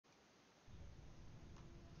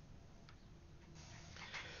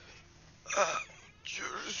Ah, Dieu,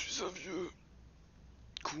 je suis un vieux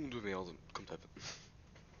con de merde, comme d'hab.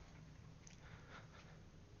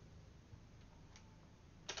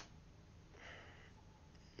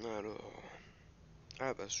 Alors...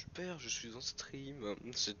 Ah bah super, je suis en stream,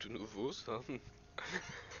 c'est tout nouveau ça.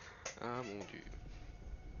 Ah mon dieu.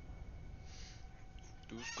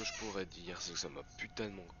 Tout ce que je pourrais dire, c'est que ça m'a putain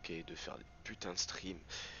de manqué de faire des putains de streams.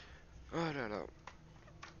 Ah là là.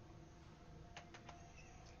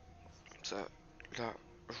 Ça, là,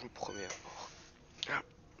 je vous le promets à mort. Ah,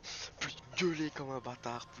 plus gueuler comme un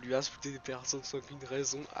bâtard, plus insulter des personnes sans aucune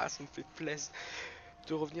raison. Ah, ça me fait plaisir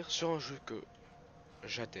de revenir sur un jeu que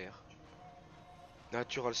j'adhère.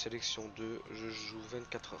 Natural Selection 2, je joue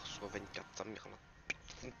 24 heures sur 24, ça merde.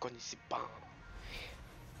 Vous ne connaissez pas.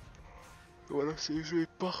 Voilà, ce jeu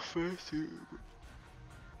est parfait, c'est...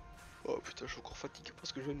 Oh putain, je suis encore fatigué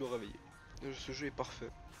parce que je viens de me réveiller. Ce jeu est parfait.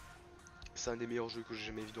 C'est un des meilleurs jeux que j'ai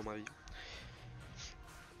jamais vu dans ma vie.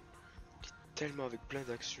 Tellement avec plein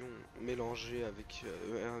d'actions mélangées avec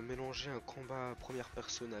mélanger un combat à première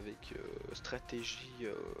personne avec stratégie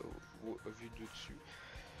vue de dessus.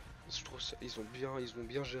 Je trouve ça, ils ont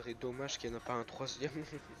bien géré. Dommage qu'il n'y en a pas un troisième.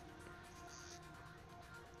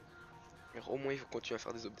 Mais au moins ils vont continuer à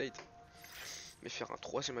faire des updates. Mais faire un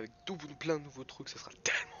troisième avec plein de nouveaux trucs, ça sera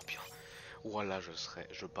tellement bien. Voilà,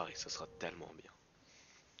 je parie que ça sera tellement bien.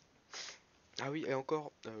 Ah oui, et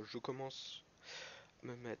encore, je commence à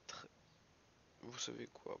me mettre, vous savez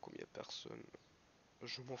quoi, combien de personnes,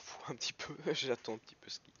 je m'en fous un petit peu, j'attends un petit peu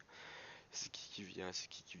c'est qui vient, c'est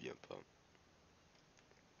qui vient pas.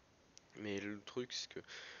 Mais le truc, c'est que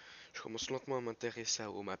je commence lentement à m'intéresser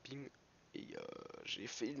au mapping, et j'ai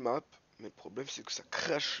fait une map, mais le problème c'est que ça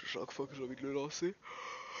crache chaque fois que j'ai envie de le lancer.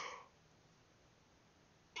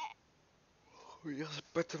 Oui, c'est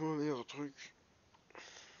pas tellement le meilleur truc.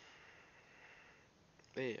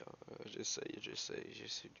 Et j'essaye du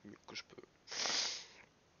mieux que je peux.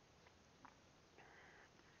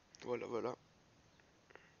 Voilà, voilà.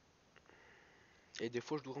 Et des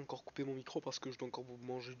fois, je dois encore couper mon micro parce que je dois encore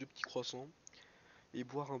manger 2 petits croissants et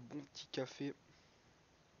boire un bon petit café.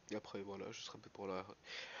 Et après, voilà, je serai un peu pour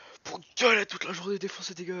gueuler toute la journée,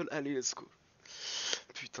 défoncer des gueules. Allez, let's go.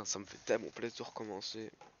 Putain, ça me fait tellement plaisir de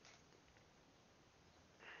recommencer.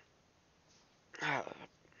 Ah,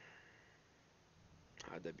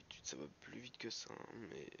 d'habitude, ça va plus vite que ça, hein,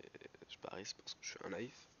 mais je parie, c'est parce que je suis un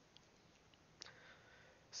naïf.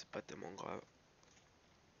 C'est pas tellement grave.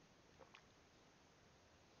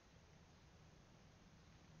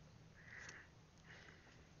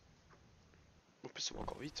 En plus, ça va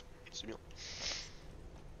encore vite, c'est bien.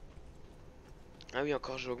 Ah oui,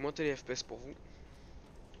 encore, j'ai augmenté les FPS pour vous.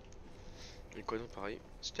 Et quoi donc, pareil.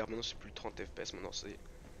 C'est-à-dire maintenant, c'est plus 30 FPS, maintenant c'est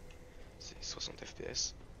 60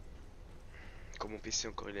 FPS. Comme mon PC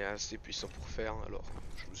encore il est assez puissant pour faire, alors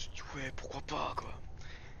je me suis dit ouais pourquoi pas quoi.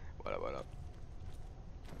 Voilà voilà.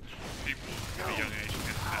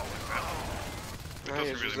 Ah,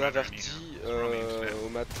 et je vous ai averti au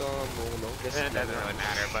matin mon anglais c'est de la merde.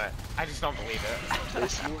 Et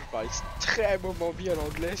sinon je parle extrêmement bien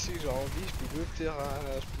l'anglais si j'ai envie, je peux me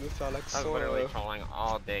faire l'accent.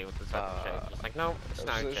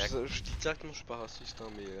 Je dis directement je suis pas raciste hein,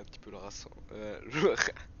 mais un petit peu le raccent.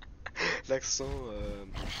 L'accent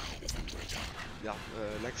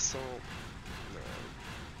l'accent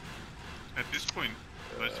At this point,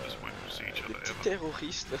 most of us won't see each other ever.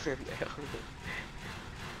 terroriste.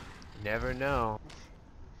 Never know.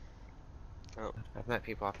 Oh. I've met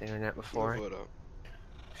people off the internet before. Voilà.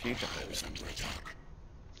 A few times.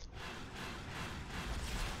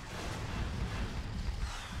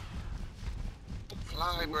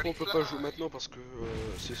 On peut pas jouer maintenant parce que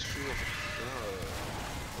c'est sûr.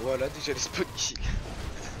 Voilà déjà les spot kills.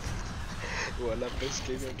 Voilà best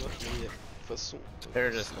game ever. Mais de toute façon,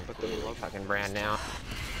 They're just pas tellement completely grave. fucking brand now.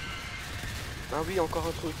 Ah oui, encore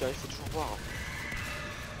un truc, hein, il faut toujours voir.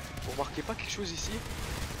 Vous remarquez pas quelque chose ici?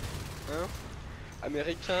 Hein?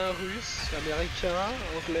 Américain, russe, américain,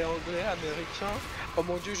 anglais, américain. Oh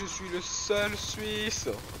mon dieu, je suis le seul suisse.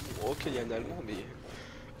 Bon, ok, il y a un allemand, mais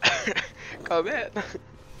quand même.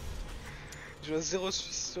 Je vois 0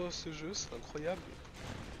 suisse sur ce jeu, c'est incroyable.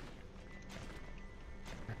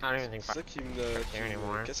 I don't even think C'est ça qui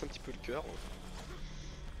me casse un petit peu le cœur.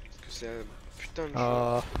 Parce que c'est un putain de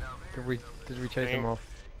jeu. Did we chase him off?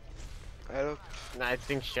 Alors, No, I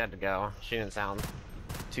think she had to go. She didn't sound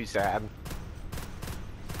too sad.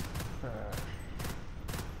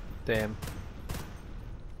 Damn.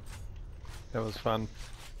 That was fun.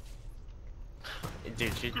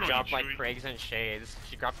 Dude, she Good on dropped you, like Chewie. Craig's and Shades.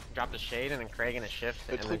 She dropped the Shade and then Craig in a shift,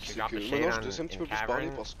 Le and then truc she c'est dropped que the Shade maintenant je on te sais un petit in peu plus parler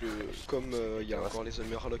Cavern. parce que comme il y a encore les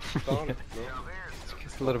Hammerlock qui parlent, non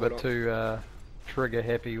It's a little bit too trigger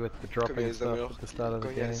happy with the comme il y a dropping les stuff Hammerlock, at the start of quand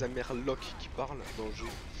the il y a les game. Hammerlock qui parlent dans le jeu,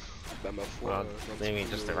 bah ma foi, Well, j'ai un petit maybe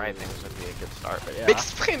peu just the me- right things would be a good start, but yeah.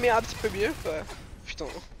 m'exprimer un petit peu mieux, ouais. Putain.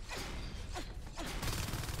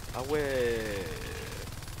 Ah ouais.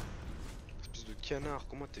 Espèce de canard,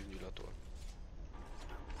 comment t'es venu là toi?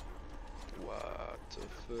 What the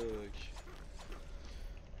fuck?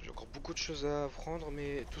 J'ai encore beaucoup de choses à apprendre,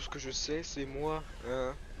 mais tout ce que je sais, c'est moi,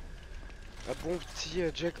 un bon petit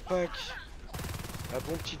jetpack. Un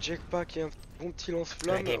bon petit jetpack et un bon petit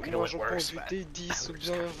lance-flamme. That game could've Moi went j'en peux en worse, buter but 10 ou we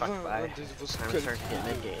bien just got 20 fucked by. de vos Time to skulls. start getting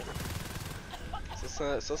mid-game.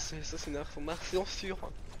 Ça c'est une information sûre.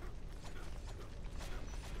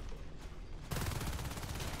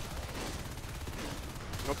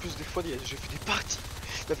 En plus des fois j'ai fait des parties.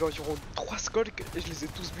 Il y avait environ 3 skulks et je les ai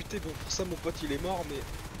tous butés. Bon pour ça mon pote il est mort mais...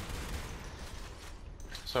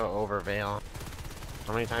 So over Veil.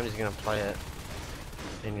 How many times are you gonna play it?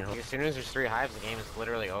 And you know, as soon as there's 3 hives, the game is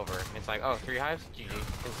literally over. It's like, oh, 3 hives, GG,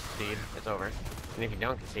 concede, it's over. And if you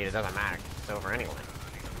don't concede, it doesn't matter, it's over anyway.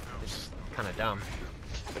 It's just kind of dumb.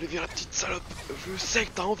 Allez viens la petite salope, je sais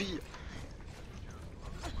que t'as envie.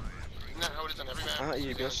 Ah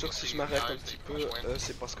et bien sûr si je m'arrête un petit peu,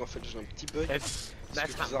 c'est parce qu'en fait j'ai un petit bug. That's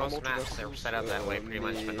not most maps are set up that way pretty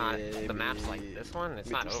much, but not the maps like this one.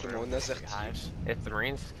 It's not over en with 3 azerty. hives. If the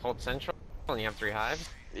Marines hold central and you have 3 hives,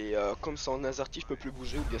 Et comme c'est en azerty je peux plus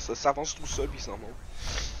bouger ou bien ça s'avance tout seul bizarrement.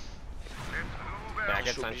 yeah, I Je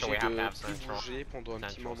get suis central. obligé We have to de have plus central. bouger pendant un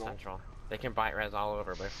petit moment. Central. They can bite res all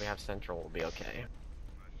over, but if we have central, we'll be okay.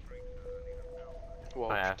 Wow,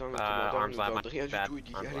 Ouais, putain, le commandant arms ne lab, donne rien du bad. tout, il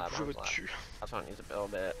dit Arms allez lab, bougez arms votre lab. cul. That's what needs to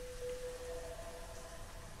build it.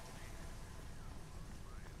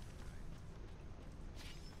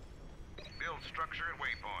 Build structure at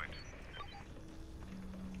waypoint.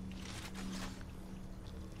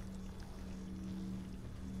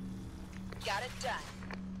 Got it done.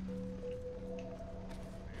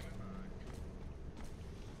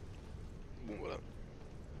 Bon voilà.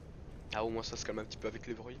 Ah au moins ça se calme un petit peu avec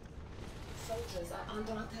les bruits. Soldiers are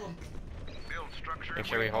under attack. Build structure Make at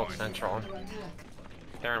sure we hold waypoint. central. Under attack.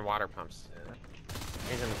 They're in water pumps.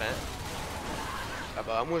 He's in the vent. Ah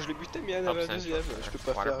bah moi je l'ai buté mais il y en avait un deuxième, je peux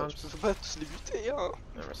pas Water faire, pumps? je peux pas tous les buter hein.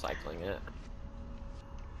 I'm recycling it.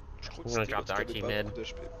 Je crois I'm que gonna c'était drop l'autre qui the avait RT pas mid. beaucoup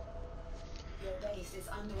d'HP. Your base is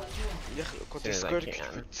under attack. Hier quand As t'es soon as I Skulk, tu can.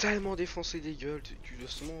 peux tellement défoncer des gueules, tu dois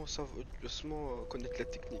seulement connaître la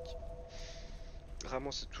technique.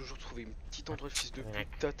 Vraiment c'est toujours trouver une petite endroit de fils de pute,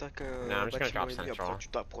 t'attaques Non, un I'm just gonna bâtiment drop ennemi, après central. tu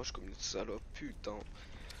t'approches comme une salope, putain.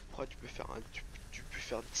 Après tu peux faire un... Tu peux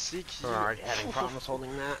faire C qui... We're already having problems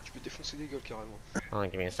holding that. Tu peux défoncer des gueules carrément. Only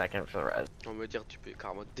give me a second for the res. On va dire tu peux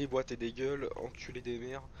carrément déboîter des gueules, enculer des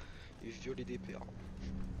mères et violer des pères.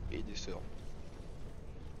 Et des sœurs.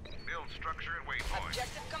 Build structure at waypoint.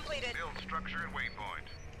 Objective completed. Build structure at waypoint.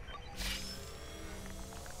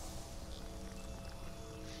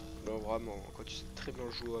 Non vraiment, quand tu sais très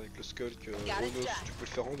bien jouer avec le Skulk, Got it Onos, done. tu peux le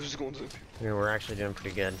faire en 2 secondes. We're actually doing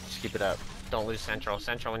pretty good. Just keep it up. Don't lose central.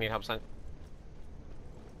 Central, we need help.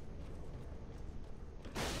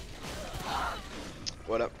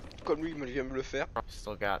 Voilà, comme lui il vient me le faire.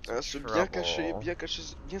 Still got Hein, se bien cacher,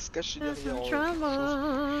 bien se cacher derrière quelque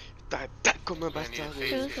chose. Tac comme un bâtard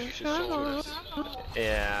et c'est sûr.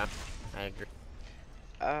 Yeah, I agree.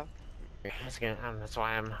 Ah, That's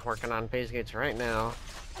why I'm working on phase gates right now.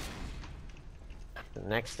 The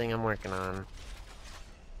next thing I'm working on.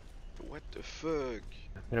 what the fuck.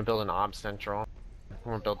 I'm gonna build an ob central.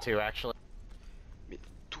 I'm gonna build 2 actually.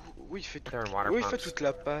 Tout... Oui, il fait, They're in water oui, il fait pumps. toute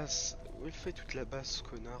la passe. Oui, il fait toute la base, ce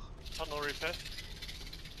connard. Tunnel repair.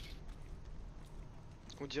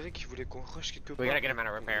 On dirait qu'il voulait qu'on rush quelque part. We gotta get him out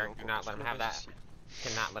of mais repair. on Do not let him construit have la that. base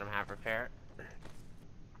ici. Cannot let him have repair.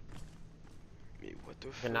 Mais what the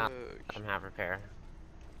fuck. Cannot let him have repair.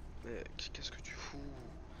 Mec, qu'est-ce que tu fous?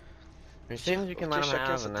 There's things you can Ok, let him chacun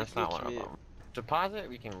have, sa and that's not technique, one of mais... them. Deposit,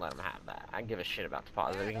 we can let him have that. I give a shit about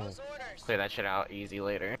deposit. Where We are can those orders? clear that shit out easy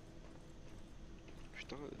later.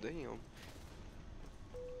 Putain, damn.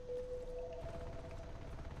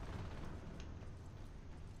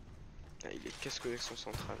 Ah, il est casse-couille avec son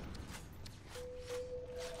central.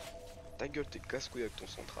 Ta gueule, t'es casse-couille avec ton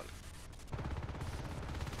central.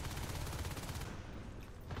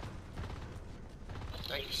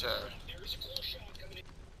 Thank you, sir.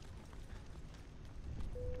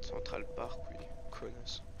 Central Park, oui,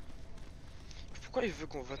 connasse. Pourquoi il veut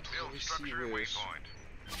qu'on va toujours Build ici, structure at wesh? waypoint.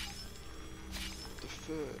 What the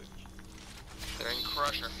fuck? Then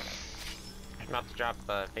crusher. about to drop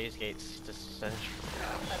phase gates to Central.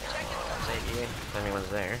 Objective Save you if anyone's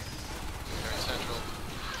there. They're in central.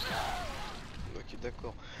 Ok,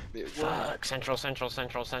 d'accord. Mais ouais. Fuck, Central, Central,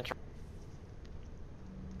 Central, Central.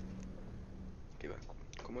 Ok, bah,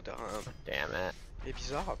 comment t'as un. Damn it. Et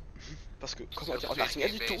bizarre. Parce que, comment So dire, if on a phase rien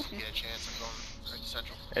gate du base, tout. you get a chance of going right to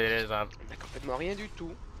central. It is up. On a complètement rien du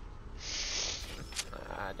tout.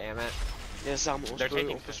 Ah, damn it. Les armes, on They're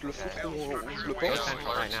taking peut se le Central, foutre guys. où je le Go pense.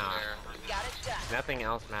 Central right now. Got it done. Nothing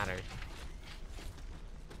else matters.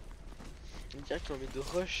 On dirait qu'il a envie de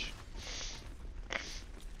rush.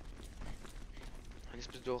 Un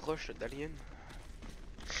espèce de rush d'alien.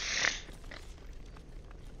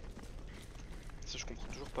 Ça je comprends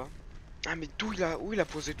toujours pas. Ah mais où il a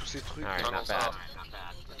posé tous ces trucs? Alright, not Tunnel's bad. up.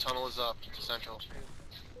 The tunnel is up to central.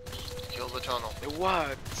 Kill the tunnel. Mais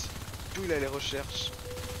what? D'où il a les recherches?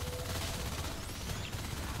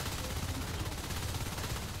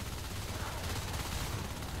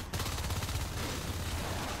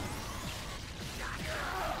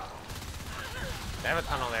 They have a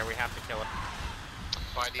tunnel there, we have to kill it.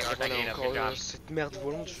 By the Get that arcade. gate up, Encore good job. cette merde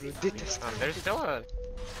volante, je le déteste. There's still a...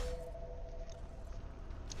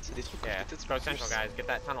 C'est des trucs que Yeah, je déteste go plus. Central, guys. Get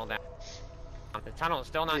that tunnel down. The tunnel is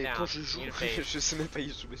still not Et down. quand je joue, Need a phase. je sais même pas y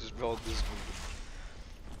jouer, je meurs en 2 secondes.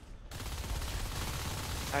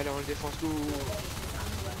 Allez, on le défense tout.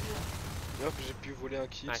 Hop, j'ai pu voler un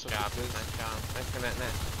kill, Nice ça job, fait plaisir. nice job. Nice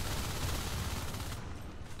commitment.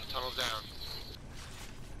 The tunnel's down.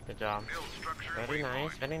 Good job. Build structure and Very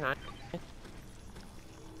nice, waypoint. very nice.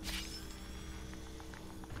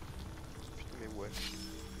 Putain, mais ouais.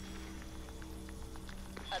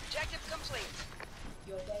 Objective complete.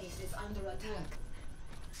 Your base is under attack.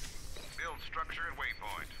 Build structure and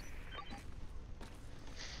waypoint.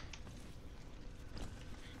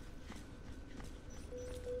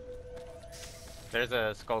 There's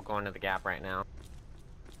a skull going to the gap right now.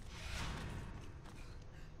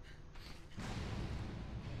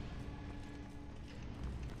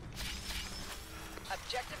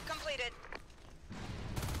 Objective completed.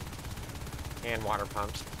 And water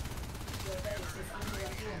pumps. Your base is under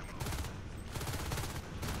attack.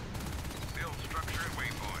 Build structure and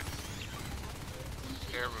waypoint.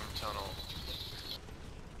 Air room tunnel.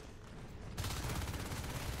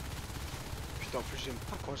 Putain, en plus j'aime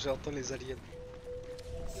pas quand j'entends les aliens.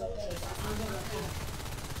 Your base is under attack.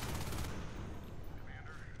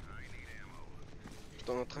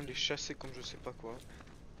 Putain, on est en train de les chasser comme je sais pas quoi.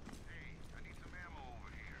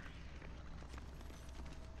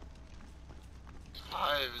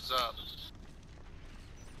 Hive is up.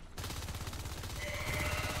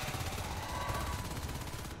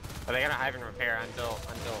 But they gotta hive and repair until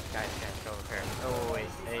guys go repair. Oh wait,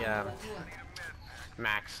 hey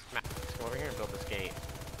Max, go over here and build this gate.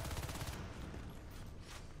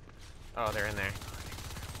 Oh, they're in there.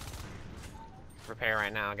 Repair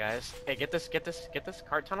right now, guys. Hey, get this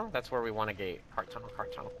cart tunnel. That's where we want a gate. Cart tunnel,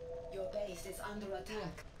 cart tunnel. Your base is under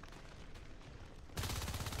attack.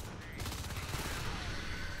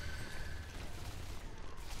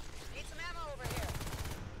 Need some ammo over here.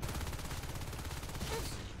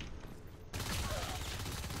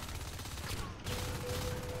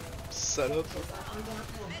 Salope. Base are under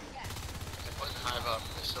attack. They're putting hive up.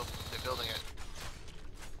 They're building it.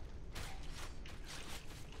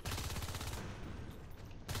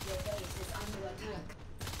 Your base is under attack.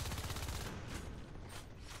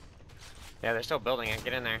 Yeah, they're still building it.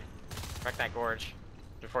 Get in there. Wreck that gorge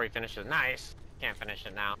before he finishes. Nice. Can't finish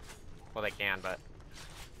it now. Well, they can, but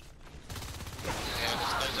Yeah,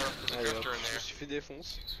 there's a Allez hop, drifter in je me there. suis fait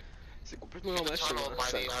défonce. C'est complètement Kill the normal, tunnel by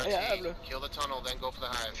c'est the incroyable. RT. Kill the tunnel, then go for the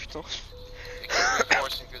hive. Putain, They keep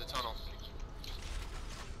reinforcing through the tunnel.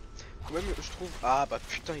 quand même je trouve... Ah bah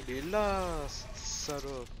putain il est là, cette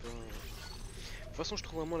salope. De toute façon je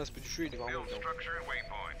trouve vraiment l'aspect du jeu il est vraiment Build bien. structure and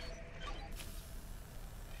waypoint.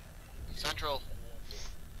 Central.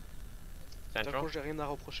 Par Central. contre j'ai rien à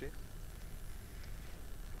reprocher.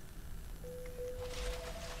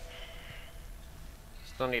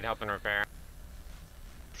 Still need help and repair.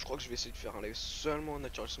 Je crois que je vais essayer de faire un live seulement en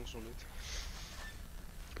Natural Selection 2.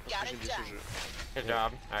 Parce que j'aime bien ce jeu. Good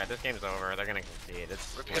job. Alright, this game's over. They're gonna concede.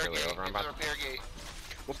 It's Repair literally gate. over. I'm Get the about repair gate.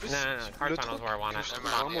 En plus, No, cart le tunnel's truc where I want que it. je trouve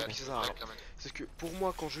Never mind, vraiment yeah, bizarre, they're coming. c'est que pour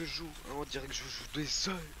moi quand je joue, hein, on dirait que je joue des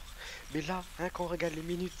heures. Mais là, hein, quand on regarde les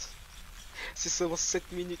minutes, c'est seulement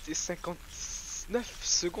 7 minutes et 59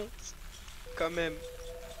 secondes. Quand même.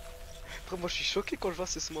 Après moi je suis choqué quand je vois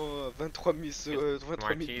c'est seulement 23 minutes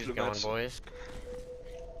Marquis le going, match. boys.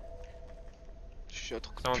 Je suis un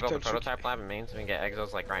truc Someone build putain a de choqué. prototype lab and main so we can get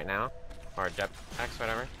exos like right now. Or jetpacks,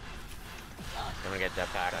 whatever. I'm gonna get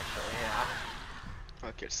jetpack actually, yeah.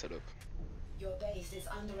 Ah quelle salope. Your base is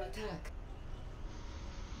under attack.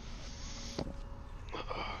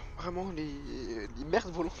 Vraiment les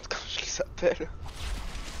merdes volantes quand je les appelle.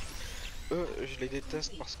 Eux, je les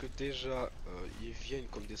déteste parce que déjà, ils viennent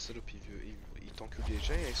comme des salopes, ils t'enculent les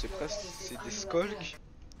gens et c'est presque c'est des skulks,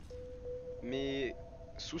 mais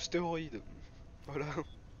sous stéroïdes. Voilà.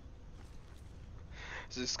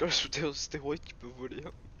 C'est des skulks sous stéroïdes qui peuvent voler.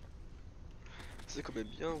 Hein. C'est quand même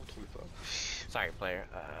bien, vous trouvez pas? Sorry, player.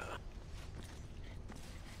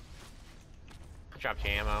 Dropped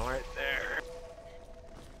your ammo right there.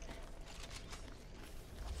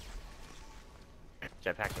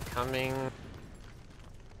 Jetpacks are coming.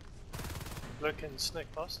 Look and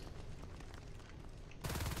sneak past.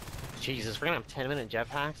 Jesus, we're gonna have 10-minute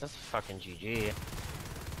jetpacks? That's fucking GG.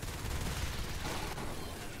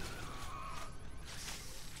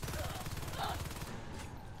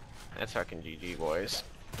 That's fucking GG, boys.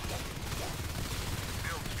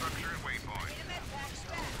 Build structure at waypoint.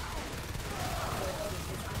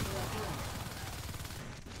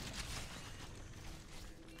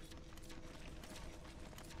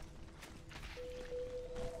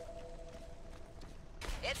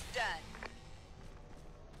 It's done.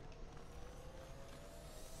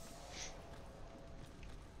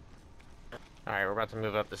 Alright, we're about to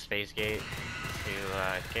move up the space gate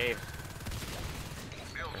to, cave.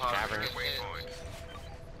 Build Tavern. structure at waypoint.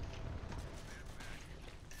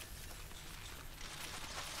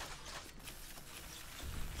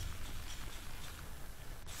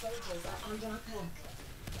 Soldiers are under attack.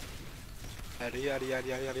 Allez, allez,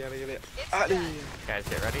 allez, allez, allez, allez, allez. It's Allez. done. Guys,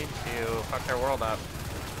 get ready to fuck their world up.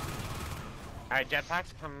 Alright,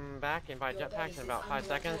 jetpacks come back, and by Your jetpacks base in is about 5 under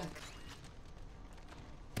seconds. attack.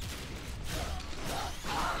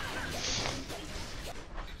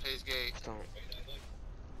 Phase gate. Putain.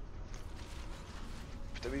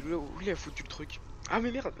 Putain, mais où il a foutu le truc? Ah,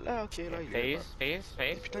 mais merde, là, ok, là, il est.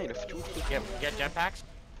 Phase. Putain, il a foutu où le truc? Get jetpacks.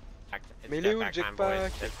 It's Mais il est où le jetpack time, boys.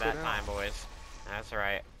 jetpack, It's that connard? time, boys. That's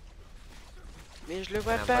right. Mais je le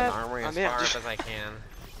vois And I'm putting pas. armory Ah as far merde. up as I can.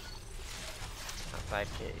 Outside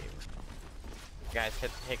cave. Guys,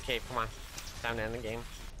 hit cave, come on. Time to end the game.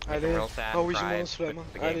 Make them Allez. real sad Ah and oui, je cry, m'en souviens.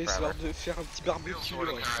 quit the game Allez, c'est forever. l'heure de faire un petit barbecue. Build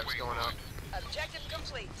sorting Là. hives going up. Objective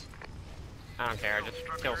complete. I don't care,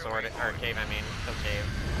 just kill sword, or cave, I mean, kill cave.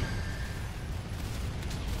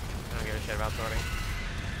 I don't give a shit about sorting.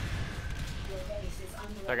 Your base is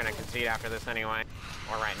under They're gonna attack. concede after this anyway,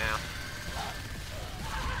 or right now.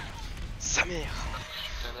 Sa mère.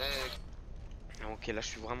 An egg. Ah, ok, là, je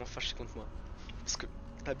suis vraiment fâché contre moi. Parce que,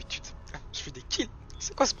 d'habitude, je fais des kills.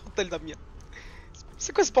 C'est quoi ce bordel, Damien?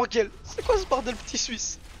 C'est quoi ce bordel? C'est quoi ce bordel, petit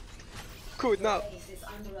Suisse? Connard. Base is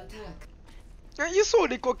under attack. Ah, ils sont où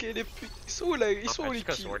les coquets, les putes? Ils sont où là? Ils sont où Okay, les just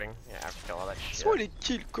go kills? sorting. Yeah, I have to kill all that Ils shit. sont où les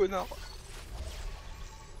kills, connard?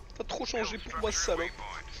 T'as trop changé pour moi, salope.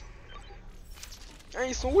 Ah,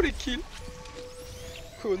 ils sont où les kills?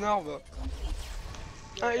 Connard, va.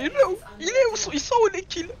 Ah, il est là où? Il est où? Ils sont où les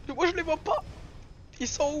kills? Moi, je les vois pas. Ils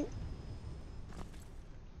sont où?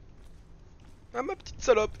 Ah, ma petite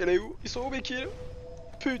salope, elle est où? Ils sont où mes kills?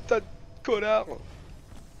 Putain de connard.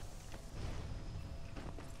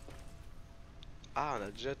 Ah, on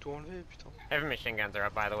a déjà tout enlevé, putain. Heavy machine guns are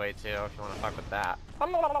up, by the way, too, if you want to fuck with that.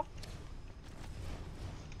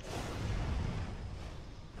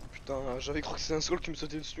 Putain, j'avais cru que c'était un skull qui me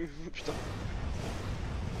sautait dessus. Putain.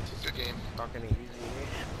 Good game. Fucking easy.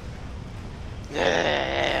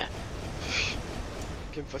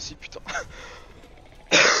 Game facile, putain.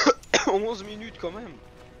 En 11 minutes quand même.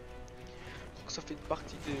 Je crois que ça fait une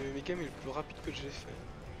partie de mes games les plus rapides que j'ai fait.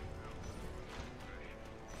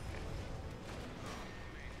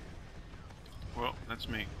 Well, that's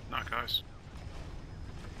me. Not guys.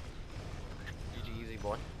 GG easy,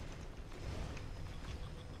 boy.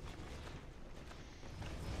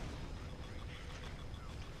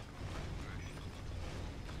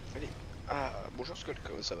 Allez. Ah, bonjour Skull,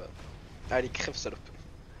 comment ça va? Allez, crève salope.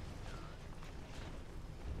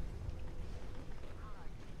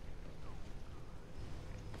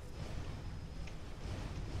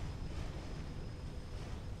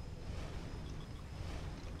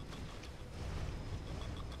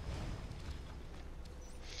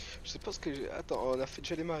 Je sais pas ce que j'ai... Attends, on a fait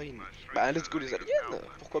déjà les marines. Bah, let's go les aliens,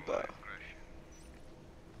 pourquoi pas?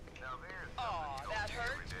 Oh, that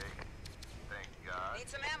hurt. Thank God. Need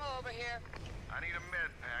some ammo over here. I need a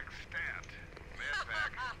med pack stat. Med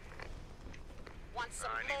pack. Want some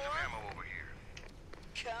I need some more? ammo over here.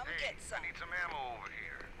 Come Hey, get some. I need some ammo over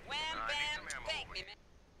here. Wham I need bam, some ammo thank over me, here.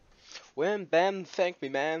 man. Ouais, bam, thank me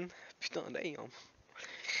man. Putain, damn.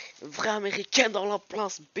 Vrai américain dans la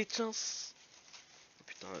place, bitches.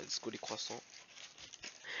 Putain, let's go les croissants.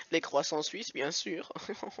 Les croissants suisses, bien sûr.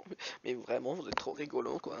 Mais vraiment, vous êtes trop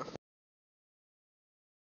rigolant, quoi.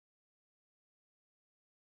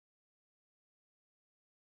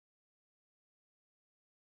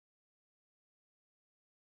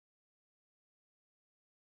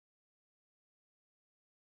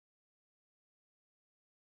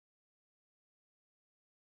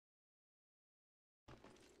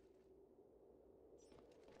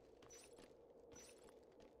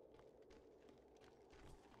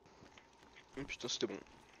 Oh, putain, c'était bon.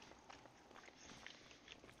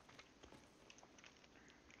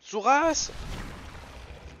 Souras!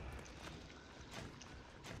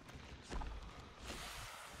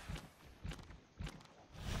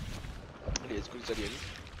 Allez, let's go les aliens.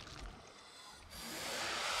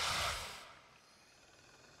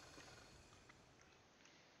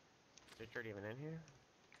 Is there turret even in here?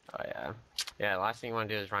 Oh yeah. Yeah, the last thing you want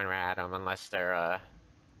to do is run right at them unless they're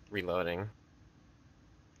reloading.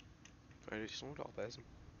 Allez, ils sont où leur base?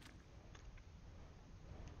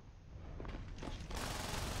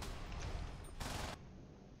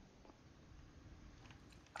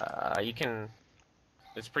 You can.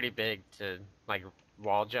 It's pretty big to like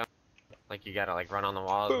wall jump. Like you gotta like run on the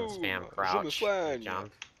walls and Boom! spam Je me crouch and soigne!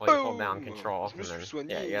 jump. Well, you hold down Boom! control Je me and then suis soigné!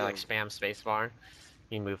 yeah, you like spam spacebar.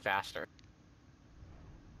 You move faster.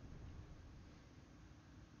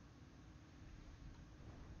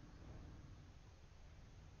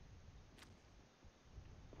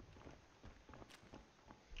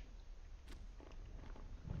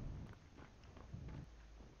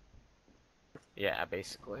 Yeah,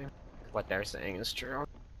 basically. What they're saying is true.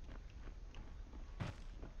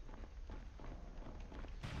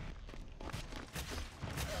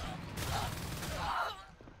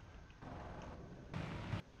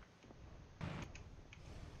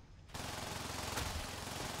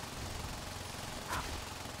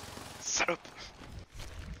 Salope!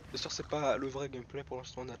 Bien sûr, c'est pas le vrai gameplay pour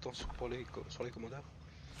l'instant, on attend pour sur les commandeurs.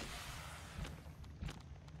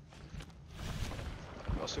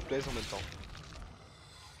 Alors, se plaise en même temps.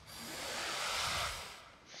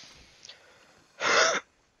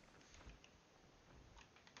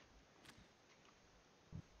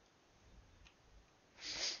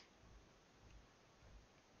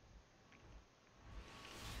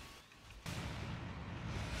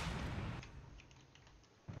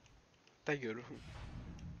 Ta gueule.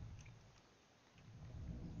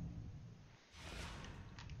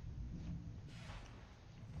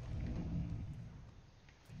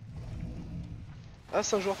 Ah,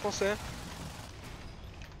 c'est un joueur français.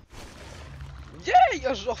 Yeah,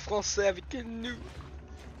 un joueur français avec nous.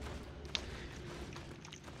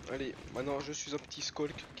 Allez, maintenant je suis un petit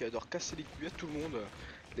skulk qui adore casser les couilles à tout le monde.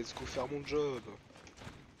 Let's go faire mon job.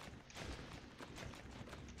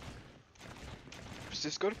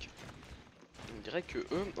 Ces skulk, on dirait que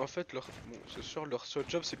eux, en fait, c'est sûr, leur seul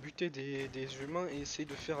job c'est buter des humains et essayer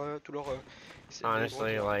de faire tout leur.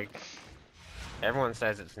 Honestly, like everyone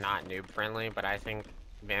says it's not noob friendly, but I think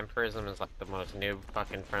vampirism is like the most noob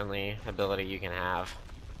fucking friendly ability you can have.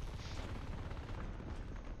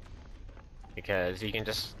 Because you can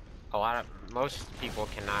just most people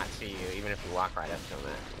cannot see you even if you walk right up to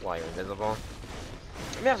them while you're invisible.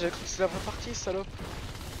 Merde, j'ai cru que c'était la vraie partie, salope.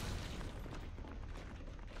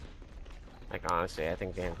 Like honestly, I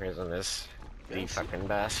think vampirism is the Merci. fucking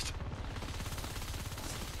best.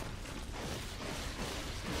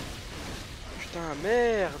 Putain,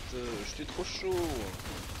 merde, j'étais trop chaud.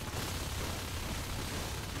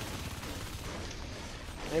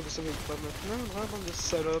 Eh, vous savez pas maintenant, vraiment de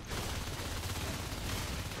salope.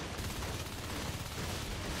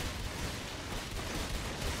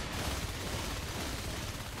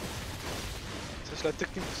 Ça, c'est la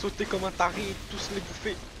technique de sauter comme un taré et tous les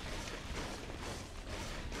bouffer.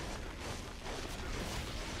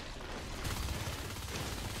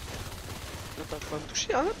 Là, t'arrives pas à me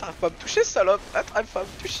toucher, hein? T'arrives pas à me toucher, salope! Ah, t'arrives pas à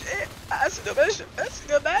me toucher! Ah, c'est dommage! Ah, c'est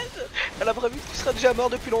dommage! Elle a prévu que tu serais déjà mort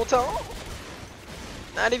depuis longtemps!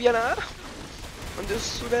 Allez, viens là! Bande de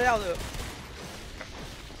sous-merde!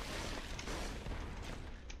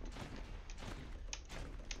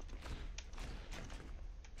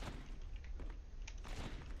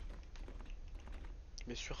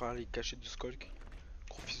 Bien sûr, hein, les cachets du skulk.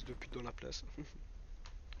 Gros fils de pute dans la place.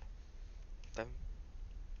 Putain.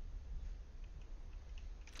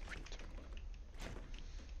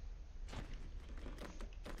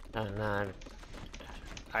 And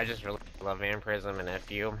I just really love vampirism, and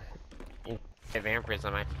if you get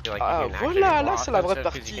vampirism, I feel like Ah, you can actually voilà, là walk c'est la and vraie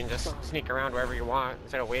stuff, 'cause you partie. can just sneak around wherever you want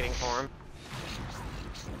instead of waiting for him.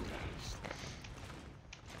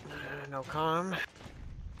 No calm.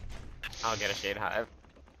 I'll get a shade hive.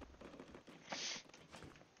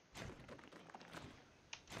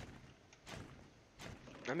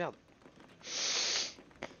 Ah merde.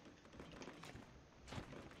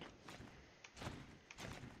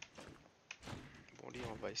 Bon, allez,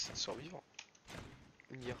 on va essayer de survivre.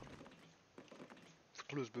 Lire.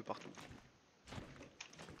 Foutre le sbeu partout.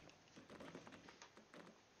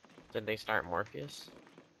 Did they start Morpheus?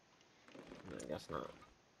 I guess not.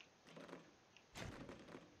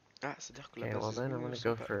 Ah, c'est-à-dire que la Okay, base well des then I'm ennemis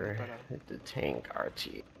gonna go n'est for pas là. the tank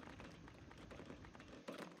RT.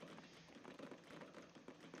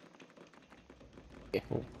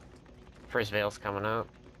 First Veil's coming up.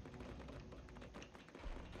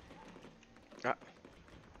 Ah.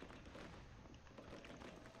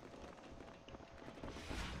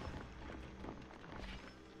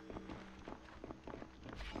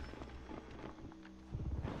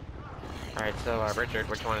 Alright, so Richard,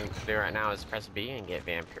 what you want to do right now is press B and get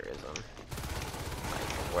vampirism.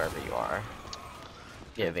 Like, wherever you are.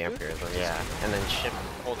 Get vampirism, yeah. And then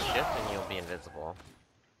hold shift and you'll be invisible.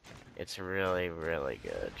 It's really, really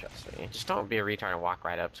good, trust me. Just don't be a retard and walk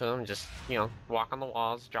right up to them. Just, you know, walk on the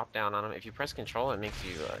walls, drop down on them. If you press control, it makes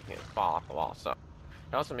you, you know, fall off the wall. So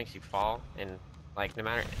it also makes you fall, and like no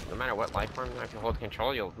matter what life form, if you hold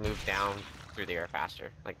control, you'll move down through the air faster.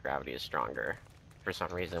 Like gravity is stronger for some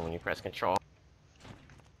reason when you press control.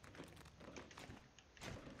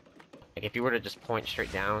 Like if you were to just point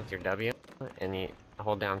straight down with your W and you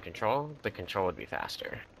hold down control, the control would be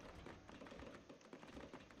faster.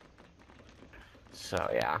 So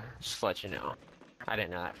yeah, just to let you know. I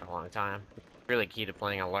didn't know that for a long time. Really key to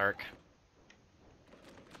playing a lurk.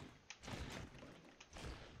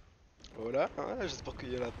 Voilà, hein, j'espère que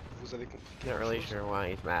vous avez compris Not quelque really chose. sure why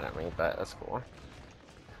he's mad at me, but that's cool.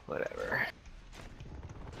 Whatever.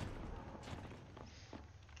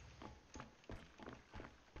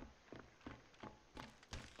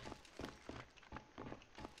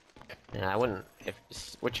 Yeah, I wouldn't. If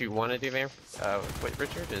what you want to do, man, with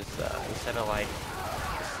Richard is instead of like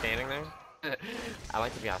just standing there, I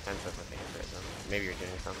like to be offensive with vampirism. Maybe you're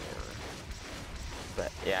doing something, I don't know.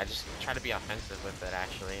 But yeah, just try to be offensive with it.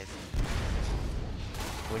 Actually,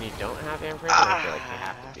 when you don't have vampirism, I feel like you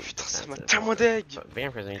have to be Putain, ça m'a defensive. tellement deg. But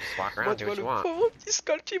vampirism, you just walk Moi, around, tu do vois, what you le want. pauvre petit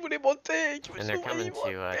Skull qui voulait monter, qui me And they're coming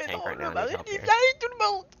sourit, to moi. Mais tank non, right le now. I bas, need help il here. vient, tout le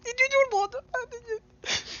monde. Il tue tout le monde.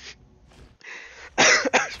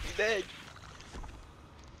 Ah, je suis deg.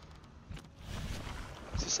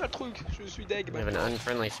 C'est ça le truc, je suis deg We have an maintenant.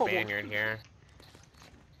 unfriendly Oh, mon Spaniard Dieu. here.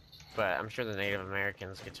 But I'm sure the Native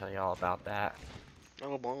Americans could tell you all about that.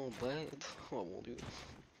 Oh bon, bête. Oh mon dieu.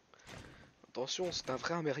 Attention, c'est un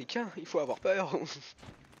vrai américain, il faut avoir peur.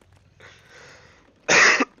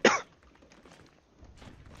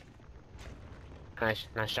 Nice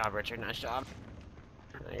job, Richard. Nice job.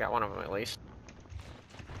 You got one of them at least.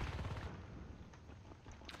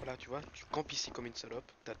 Voilà, tu vois, tu campes ici comme une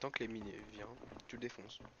salope, t'attends que les mines viennent, tu le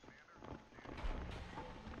défonces.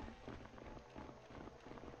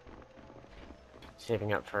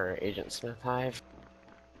 Saving up for Agent Smith Hive.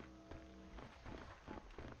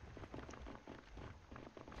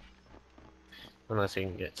 Unless we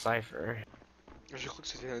can get Cypher. Je crois que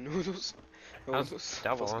c'était un Onos. Un How's Onos.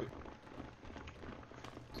 double? Parce que...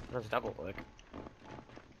 That's double click.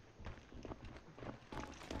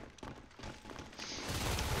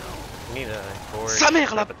 We need a gorge. Sa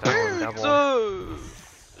mère la double, double. pute.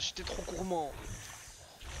 J'étais trop gourmand.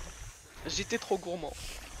 J'étais trop gourmand.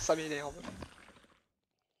 Ça m'énerve.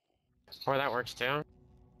 Or that works too.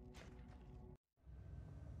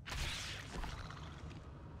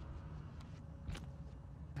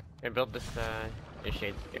 Hey, build this, your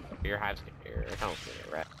shades, your hives, your tunnels can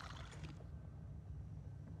get red.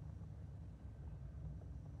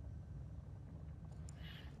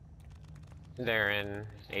 They're in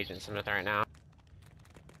Agent Smith right now.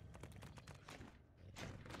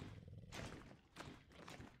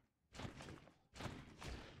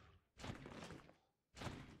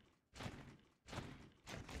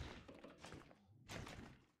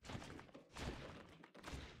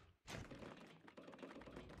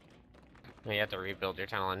 You have to rebuild your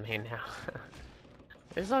tunnel in main now.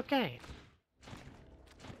 It's okay.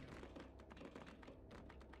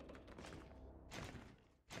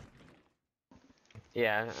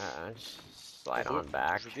 Yeah, just slide on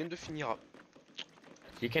back. Je viens de finir.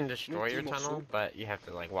 You can destroy your Multi-morceau. tunnel, but you have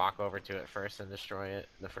to like walk over to it first and destroy it,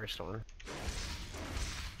 the first one.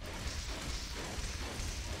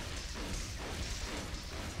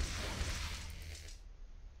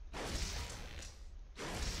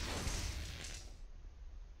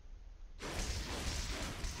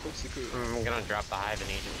 Le truc c'est que... I'm gonna drop the hive in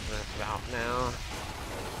Agent Smith out now.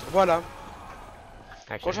 Voilà.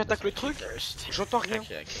 Actually, Quand j'attaque le this makes truc, you first. j'entends rien.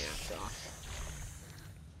 Actually, I can't, so.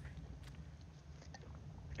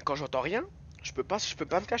 Quand j'entends rien, je peux pas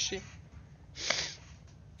me cacher.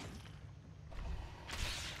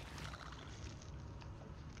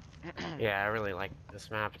 Yeah, I really like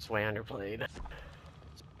this map. It's way underplayed.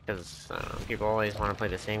 Because people always want to play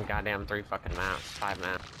the same goddamn 3 fucking maps, 5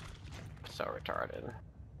 maps. So retarded.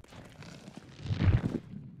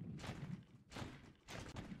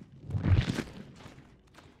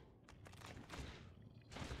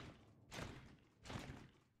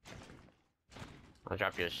 I'll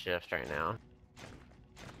drop you a shift right now.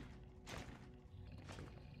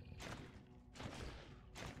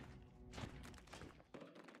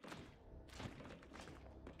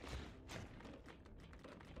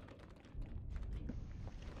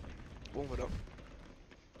 Bon voilà.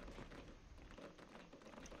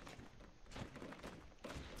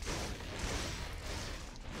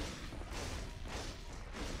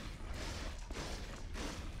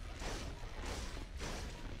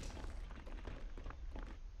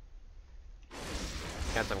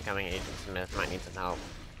 Got some coming. Agent Smith might need some help.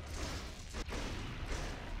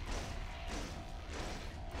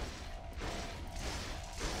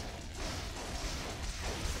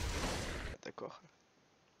 D'accord.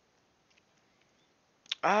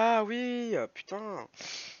 Ah oui, putain.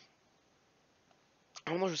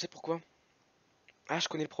 Ah non, je sais pourquoi. Ah, je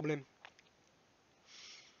connais le problème.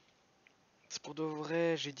 C'est pour de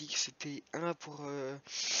vrai, j'ai dit que c'était un pour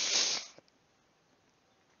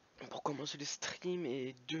commencer le stream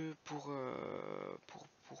et deux pour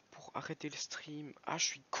arrêter le stream. Ah, je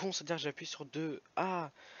suis con, c'est-à-dire que j'appuie sur deux.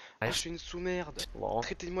 Je suis une sous-merde. Lol.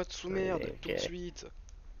 Traitez-moi de sous-merde tout de Ok. suite.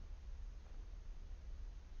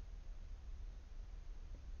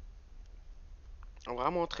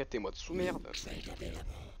 Vraiment, traitez-moi de sous-merde.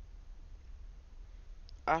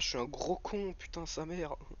 Ah, je suis un gros con, putain, sa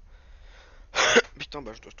mère. Putain,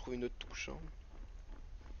 bah je dois trouver une autre touche. Hein.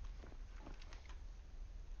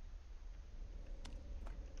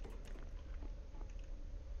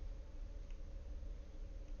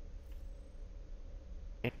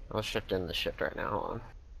 I'll shift in the shift right now. Hold on.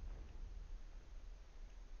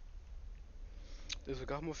 Désolé,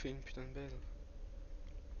 Garmo fait une putain de baise.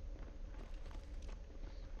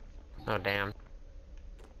 Oh damn.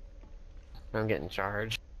 I'm getting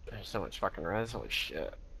charged. There's so much fucking res. Holy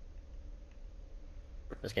shit.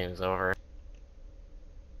 This game's over.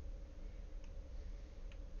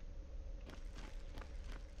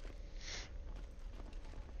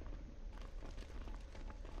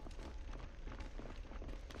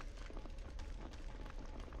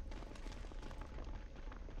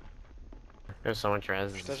 There's so much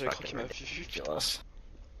res. Putain, It's j'avais cru qu'il fucking m'a vu. Putain. ridiculous.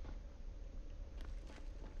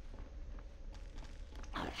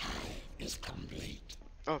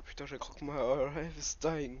 Oh putain, j'ai cru que moi, rêve is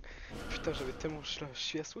dying. Putain, j'avais tellement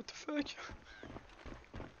chiasse, what the fuck.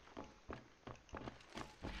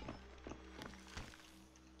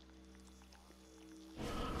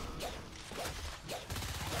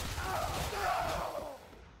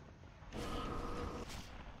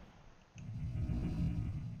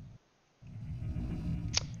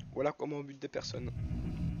 Voilà comment on bute des personnes.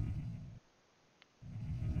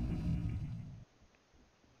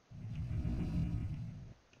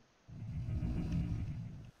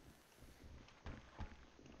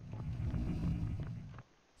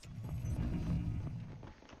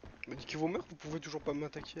 Mais dites que vous meurent, vous pouvez toujours pas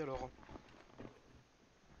m'attaquer alors.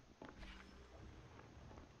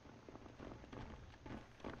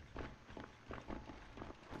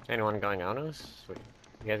 Anyone going on us? Sweet.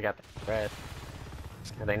 You guys got the red.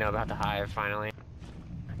 They know about the hive finally.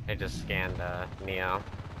 They just scanned Neo.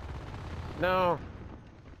 No!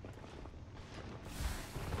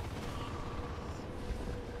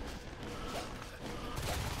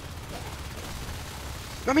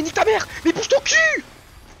 Non mais nique ta mère. Mais bouge ton cul.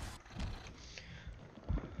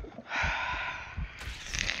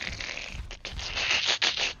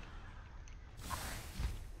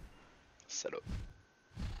 Salope.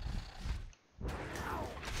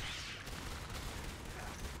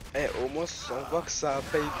 Eh, au moins on voit que ça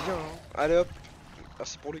paye bien. Hein. Allez hop.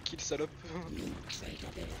 Merci pour le kill, salope.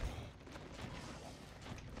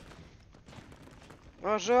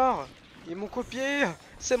 Ah genre, ils m'ont copié.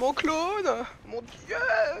 C'est mon clone. Mon dieu.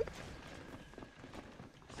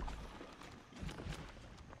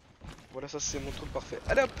 Voilà, ça c'est mon truc parfait.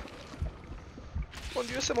 Allez hop. Mon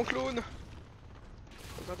dieu, c'est mon clone.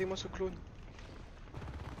 Regardez-moi ce clone.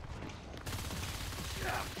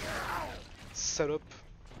 Salope.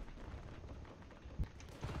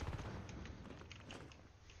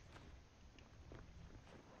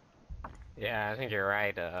 Yeah, I think you're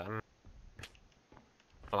right.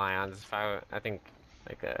 Lions. If I think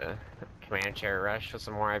like a command chair rush with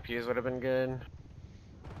some more IPs would have been good.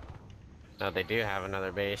 No, they do have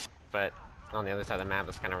another base, but on the other side of the map,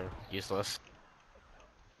 it's kind of useless.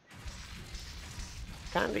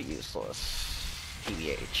 Kinda useless.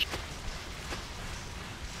 TBH.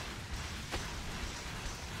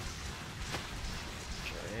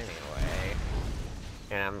 Anyway.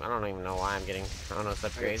 Yeah, I don't even know why I'm getting bonus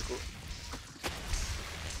upgrades. Let's go.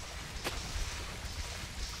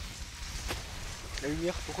 La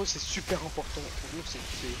lumière pour eux c'est super important. Pour nous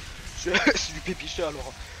c'est du pépicha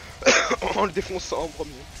alors. En le défonçant en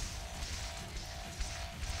premier.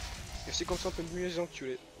 Et c'est comme ça on peut mieux les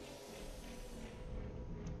enculer.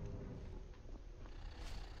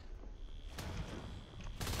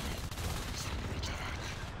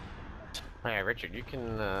 Hey, Richard, you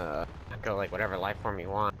can go like whatever life form you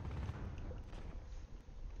want.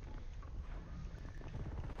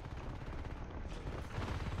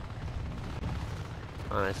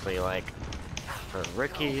 Honestly, like for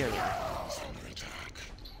rookie, and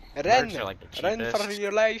Ren, Mercs are like the Ren cheapest. for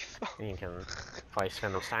your life. You can probably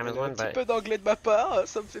spend those time as Un one, petit but peu d'anglais de ma part,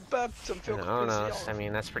 ça me fait pas, ça me fait encore oh no, plaisir. I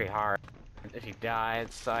mean that's pretty hard. If you die,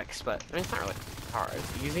 it sucks, but I mean it's not really hard.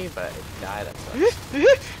 It's easy, but if you die, that sucks.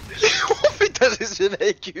 Oh putain, j'ai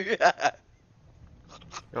survécu. You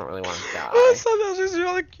don't really want to die. Oh ça va, j'ai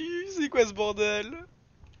survécu. C'est quoi ce bordel?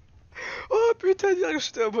 Oh putain, dire que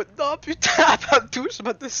j'étais en mode non putain, pas me touche,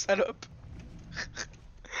 bande de salope.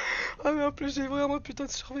 Ah mais en plus j'ai vraiment putain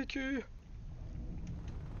de survécu.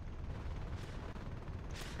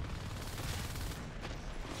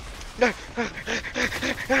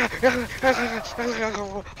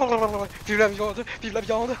 Vive la viande, vive la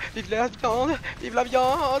viande, vive la viande, vive la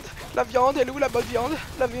viande. La viande, elle est où la bonne viande?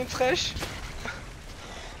 La viande fraîche.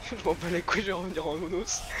 Je m'en bats les couilles, je vais revenir en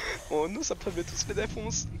Onos. En Onos, après je vais tous les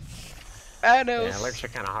défoncer. Anos. Yeah, alerts are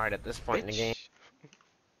kind of hard at this point in the game.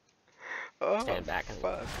 Oh, Stand back and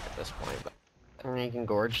fuck. at this point, but I mean, you can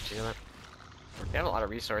gorge too. They have a lot of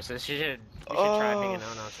resources. You should try being an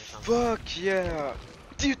Onos or something. Fuck yeah.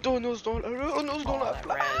 Petit Onos dans le Onos dans la that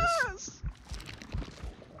place.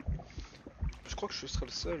 Je crois que je serai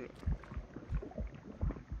le seul.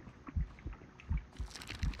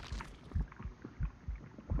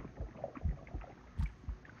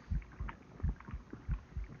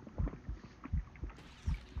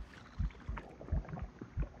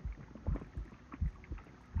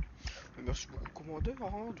 Merci beaucoup commandeur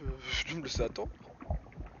hein, de me laisser attendre.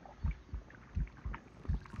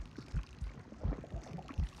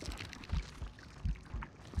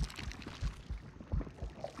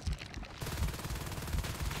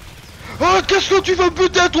 Oh, qu'est-ce que tu veux me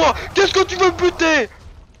buter toi? Qu'est-ce que tu veux me buter?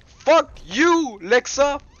 Fuck you,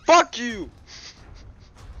 Lexa, fuck you.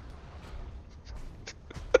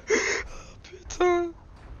 Oh, putain.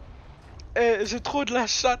 Eh, j'ai trop de la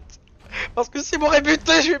chatte. Parce que s'il m'aurait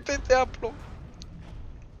buté, je vais péter un plomb.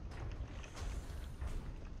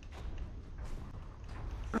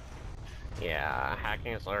 Yeah,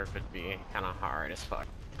 hacking this alert would be kind of hard as fuck.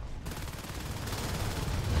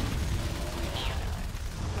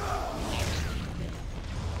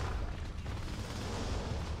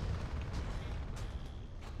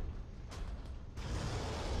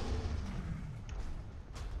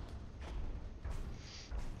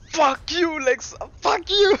 Fuck you, Lexa, fuck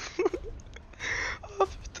you. Oh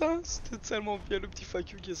putain, c'était tellement bien le petit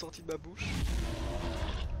fuck you qui est sorti de ma bouche.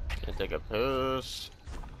 Gonna take a piss.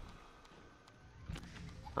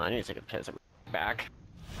 Oh, I need to take a piss. I'm back.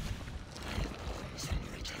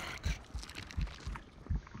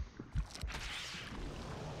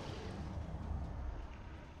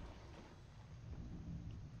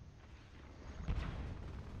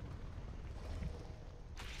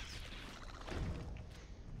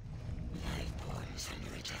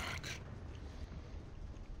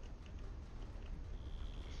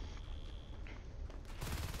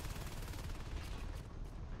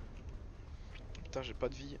 Putain, j'ai pas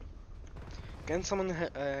de vie. Can someone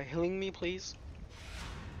healing me, please?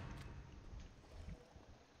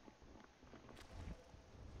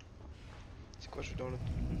 C'est quoi, je suis dans le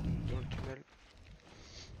tunnel.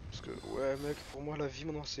 Parce que, ouais, mec, pour moi, la vie,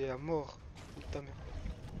 maintenant, c'est à mort. Putain, merde.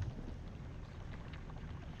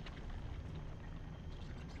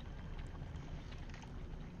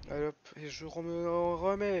 Allez hop, et je me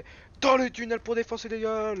remets dans le tunnel pour défoncer des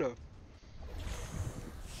gueules.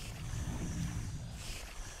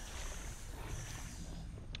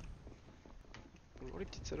 Bonjour les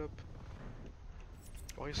petites salopes.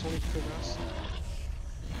 Alors ils sont les connasses.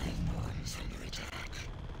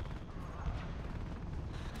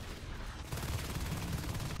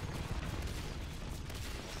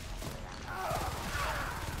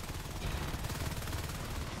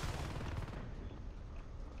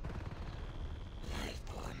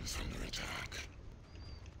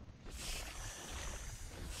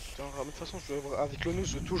 putain, de toute façon, avec l'ONU,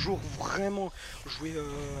 je veux toujours vraiment jouer.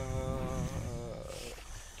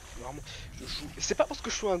 Vraiment, je joue. C'est pas parce que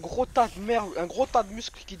je suis un gros tas de merde, un gros tas de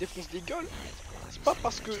muscles qui défoncent des gueules. C'est pas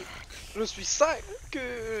parce que je suis sain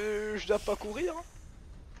que je dois pas courir.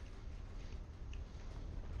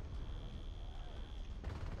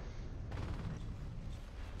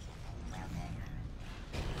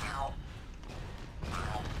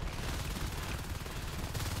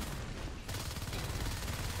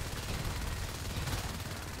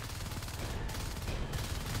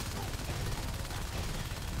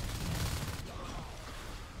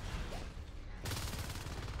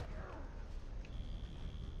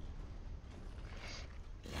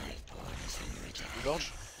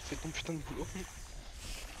 George, fais ton putain de boulot.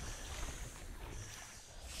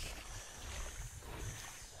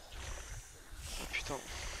 Ah putain,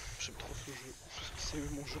 j'aime trop ce jeu. C'est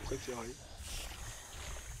mon jeu préféré.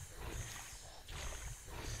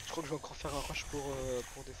 Je crois que je vais encore faire un rush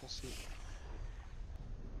pour défoncer.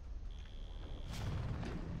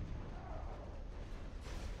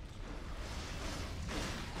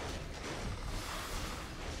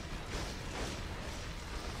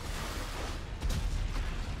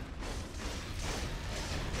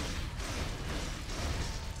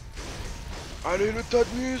 Allez, le tas de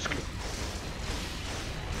muscles!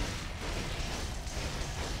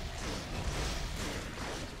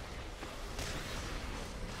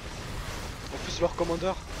 En plus, leur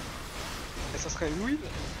commandeur. Et ça serait une win?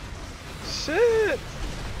 Shit!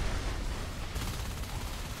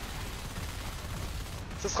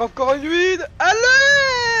 Ça sera encore une win!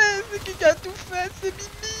 Allez! C'est qui a tout fait? C'est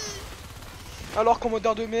Bibi! Alors,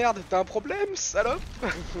 commandeur de merde, t'as un problème, salope?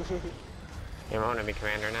 You want to be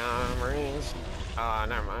commander now, Marines?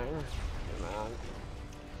 Never mind.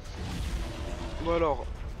 Bon alors,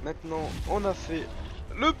 maintenant, on a fait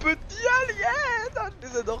le petit alien! Ah, je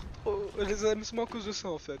les adore trop. Je les aime seulement à cause de ça,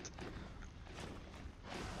 en fait.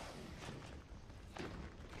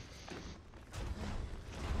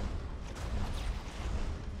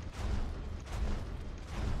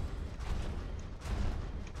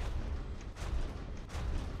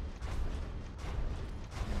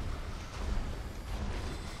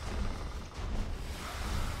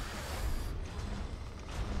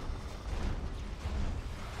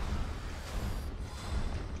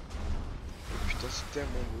 Putain, c'est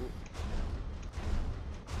tellement beau.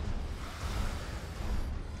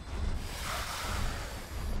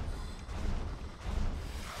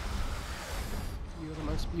 You're the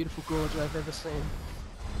most beautiful gorge I've ever seen.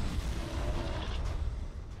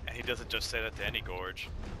 And he doesn't just say that to any gorge.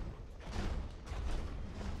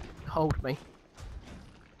 Hold me.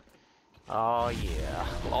 Oh yeah.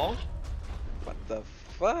 Lol. What the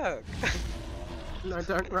fuck? No,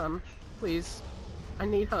 don't run. Please. I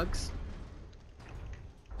need hugs.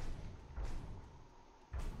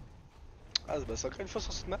 Ah, bah c'est encore une fois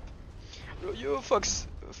sur cette map. Yo, Fox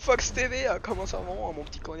TV, comment ça va, mon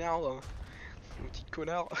petit connard? Mon petit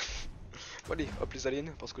connard. Bon, allez, hop, les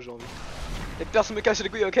aliens, parce que j'ai envie. Et personne me casse les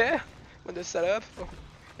couilles, ok? Moi de salope.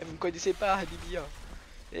 Et vous me connaissez pas, Habibi.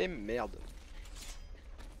 Et merde.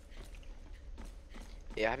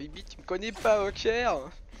 Et Habibi, tu me connais pas, ok?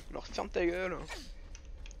 Alors ferme ta gueule.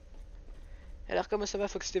 Alors, comment ça va,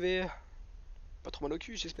 Fox TV? Pas trop mal au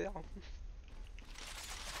cul, j'espère.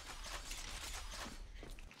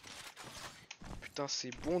 Putain,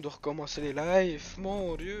 c'est bon de recommencer les lives,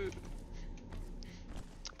 mon dieu.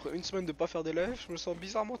 Après une semaine de pas faire des lives, je me sens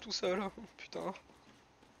bizarrement tout seul. Putain.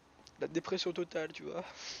 La dépression totale, tu vois.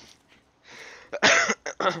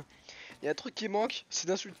 Il y a un truc qui manque, c'est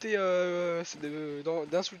d'insulter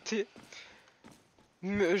d'insulter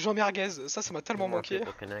Jean Merguez. Ça m'a tellement manqué.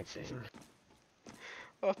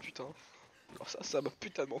 Oh putain. Alors ça m'a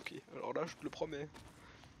putain manqué. Alors là, je te le promets.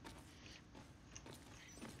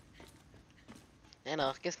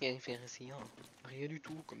 Alors, qu'est-ce qu'il y a à faire ici? Rien du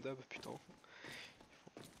tout, comme d'hab, putain.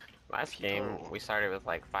 Last game, we started with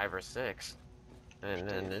like 5 or 6. And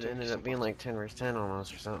then it ended up being like 10 versus 10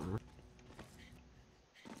 almost or something.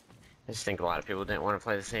 I just think a lot of people didn't want to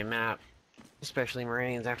play the same map. Especially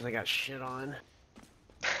Marines after they got shit on.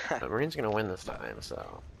 But Marines are gonna win this time,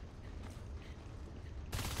 so...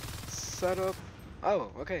 Set up.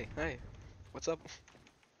 Oh, okay, hey. What's up?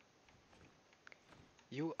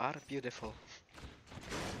 You are beautiful.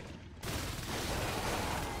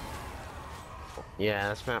 Yeah,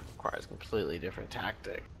 this map requires a completely different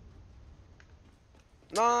tactic.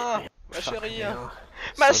 Non, ma chérie. Hell.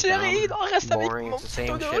 Ma So chérie, dumb. non, reste avec Boring, mon it's the petit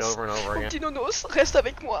same shit nonos. over and over Mon again. petit nonos, reste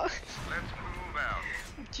avec moi. Let's move out.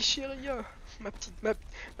 Mon petit chéri,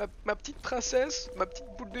 ma petite princesse, ma petite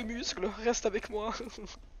boule de muscle, reste avec moi. Build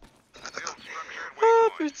structure at Ah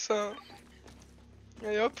waypoint. Putain.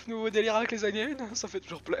 Et hop, nouveau délire avec les aliens, ça fait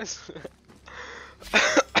toujours plaisir.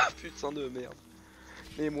 Putain de merde.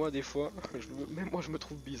 Et moi des fois, même moi je me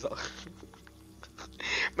trouve bizarre.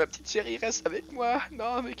 Ma petite chérie reste avec moi.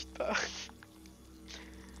 Non, me quitte pas.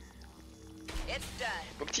 It's done.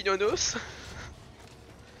 Mon petit nonos.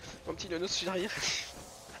 Mon petit nonos chérie.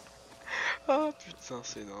 Ah putain,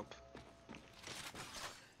 c'est nimp.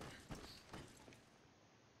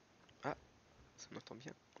 Ah, ça on entend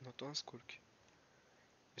bien. On entend un skulk.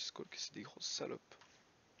 Les skulks, c'est des grosses salopes.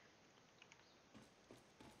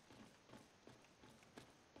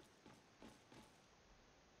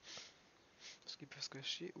 Est-ce qu'ils peuvent se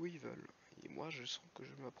cacher où ils veulent? Et moi, je sens que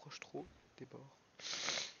je m'approche trop des bords.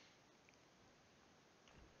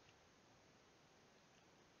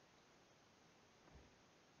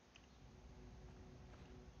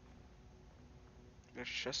 La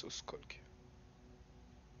chasse au skulk.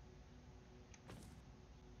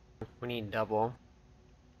 We need double.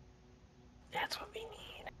 That's what we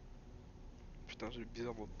need. Putain, j'ai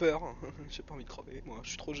bizarrement peur. J'ai pas envie de crever, moi. Je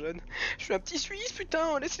suis trop jeune. Je suis un petit Suisse,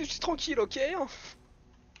 putain. Laissez-le juste tranquille, ok?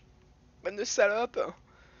 Bande de salope.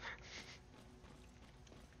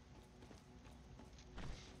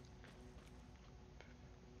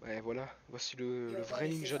 Ouais, voilà. Voici le vrai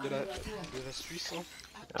ninja de la Suisse. Hein.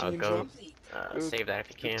 Le petit I'll ninja. go Le- save that if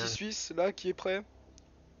you Le can. petit Suisse, là, qui est prêt.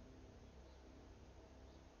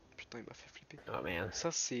 Putain, il m'a fait flipper. Oh man.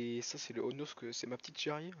 Ça, c'est le Onos, que c'est ma petite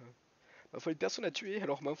chérie. Ma foi, une personne à tuer.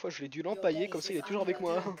 Alors, ma foi, je l'ai dû l'empailler. Comme ça, il est toujours avec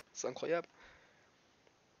moi. C'est incroyable.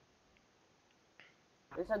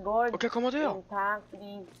 Ok, commandeur.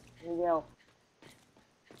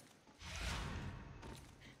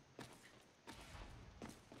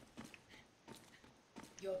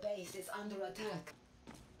 Your base is under attack.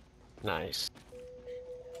 Nice.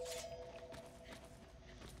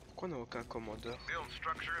 Pourquoi on n'a aucun commandeur? Build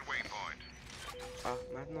structure and waypoint. Ah,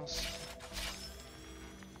 maintenant.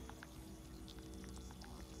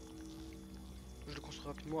 Je le construis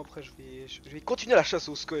rapidement. Après, je vais continuer la chasse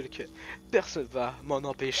au skulk. Personne va m'en Got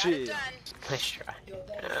empêcher. it done. Nice try. Your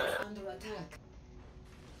base is under attack.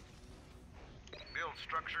 Build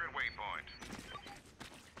structure and waypoint.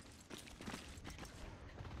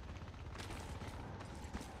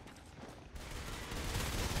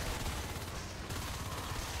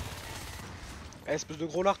 Eh, espèce de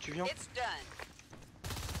gros lard, tu viens? It's done.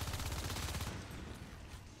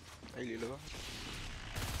 Ah, il est là-bas.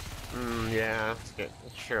 Yeah, that's good.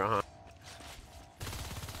 Sure, huh?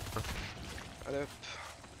 Allez hop.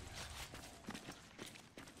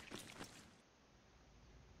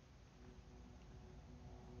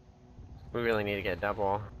 We really need to get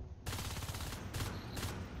double.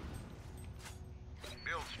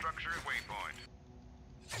 Build structure and waypoint.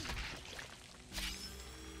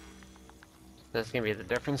 That's gonna be the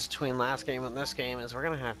difference between last game and this game is we're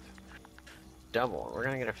gonna have double. We're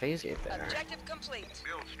gonna get a phase gate there. Objective complete.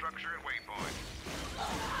 Build structure and waypoint.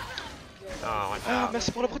 Oh, watch Ah, out.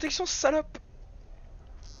 merci pour la protection, salope!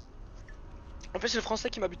 En fait, c'est le français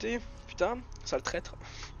qui m'a buté. Putain, sale traître.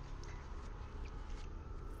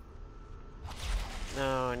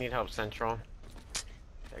 No, I need help central.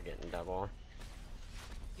 They're getting double.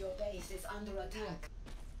 Your base is under attack.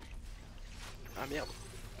 Ah merde,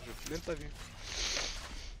 je l'ai même pas vu.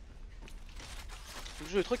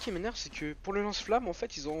 Le truc qui m'énerve, c'est que pour le lance-flamme, en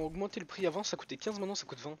fait, ils ont augmenté le prix. Avant, ça coûtait 15, maintenant ça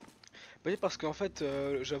coûte 20. Vous voyez, parce qu'en fait,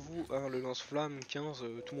 j'avoue, hein, le lance-flamme 15,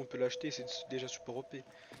 tout le monde peut l'acheter, c'est déjà super OP.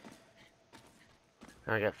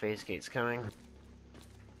 I got phase gates coming.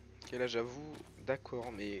 Et là, j'avoue,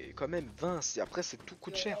 d'accord, mais quand même 20, après, c'est tout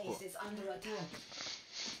coûte Your cher quoi. base is under attack.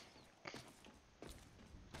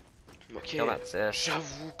 Ok, Kill that sis.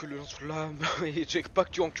 j'avoue que le lance-flamme, et check pas que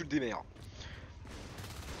tu encules des mères.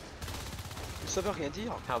 Ça veut rien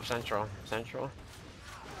dire. Help central. Central.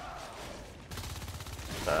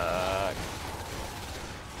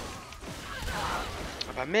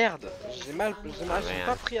 Ah bah merde, j'ai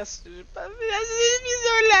pas pris assez, j'ai pas fait assez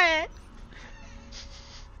visuel.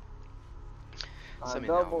 Ça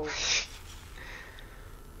m'énerve.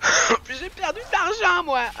 En plus j'ai perdu de l'argent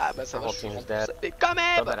moi. Ah bah ça va, The whole je suis team's remboursé. dead. Mais quand Kill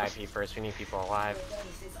même. that IP first. We need people alive. Your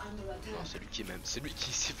base is under Non, attack. c'est lui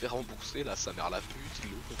qui s'est fait rembourser là, sa mère la pute, il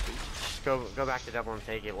l'a compris. Just go back to double and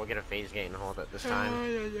take it. We'll get a phase gate and hold it this time.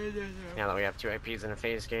 Aïe aïe aïe aïe. Now that we have 2 IPs and a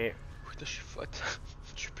phase gate, Putain, je suis fat.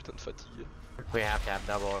 Je suis putain de fatigué. we have to have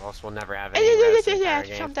double, or else we'll never have Aïe any aïe rest aïe the aïe entire aïe,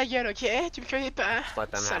 game. ferme ta gueule, ok? Tu me connais pas. Just let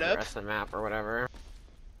them have the Salope. rest of the map or whatever.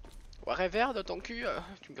 Whatever dans ton cul,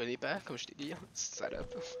 tu me connais pas, comme je t'ai dit.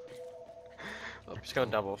 Salope. Oh, Just go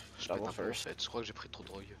double, je pète double un plomb, en first. fait. Je crois que j'ai pris trop de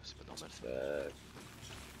drogue, c'est pas normal.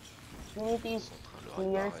 Trinity Ils sont en train de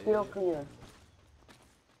le réparer. clear, still clear.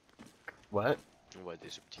 What? Ouais, des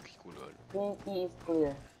petits clicous lol. Green key is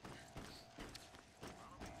clear.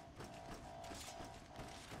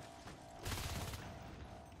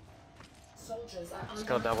 Soldiers are Let's under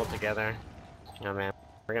go double attack. together. Oh man,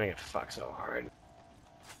 we're gonna get fucked so hard.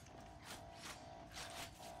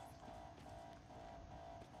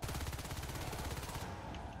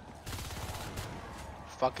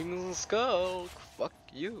 Fucking skull! Fuck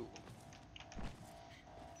you!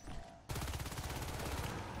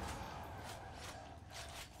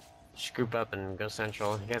 Just group up and go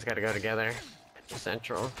central. You guys gotta go together.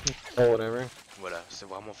 Central. Or whatever. Voilà, c'est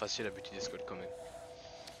vraiment facile à buter des squads quand même.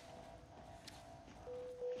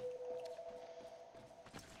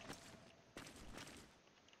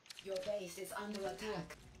 Your base is under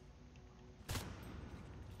attack.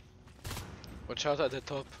 Watch out at the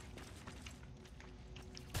top.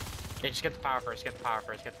 Okay, just get the power first, get the power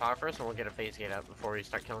first, get the power first, and we'll get a phase gate up before we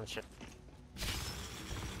start killing shit.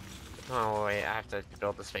 Oh wait, I have to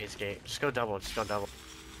build this phase gate. Just go double, just go double.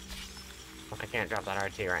 I can't drop that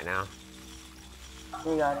RT right now.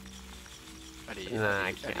 We got it. Allez, Nah, I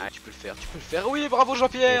allez, can't. allez, tu peux le faire, tu peux le faire. Oui, bravo Get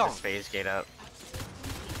Jean-Pierre! this phase gate up.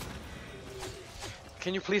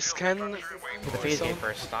 Can you please scan? Get the phase gate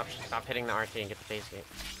first. Stop hitting the RT and get the phase gate.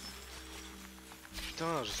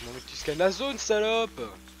 Putain, j'ai demandé que tu scannes la zone, salope!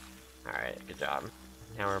 Alright, good job.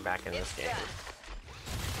 Now we're back in this It's game. done.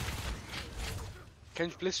 Can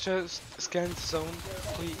you please just scan the zone,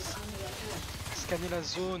 please? Scanner la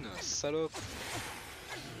zone, salope!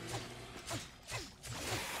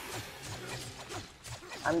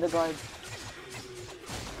 I'm the guard.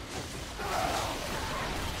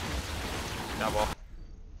 Double.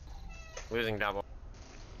 Losing double.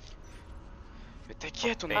 Mais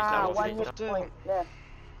t'inquiète, on Phase est Ah, double, one phase hit double. point left.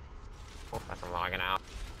 Oh, that's I'm logging out.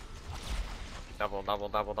 Double, double,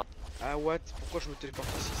 double, double. Ah what? Pourquoi je me téléporte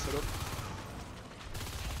ici, salope?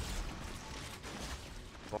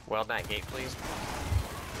 Weld that gate, please.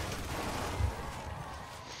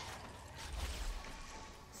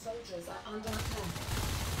 Soldiers are under attack.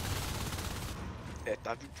 Eh,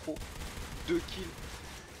 t'as vu pro? 2 kills.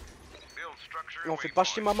 Build structure Et on fait and pas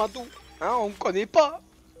chez waypoints. Mamadou, hein? On me connaît pas!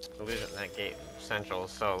 Losing that gate central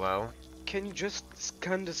is so low. Can you just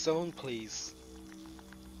scan the zone, please?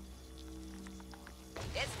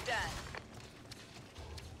 It's done.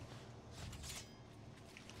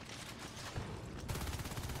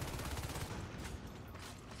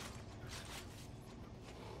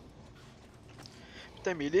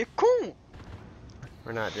 Putain, mais il est con!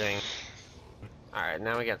 We're not doing. Alright,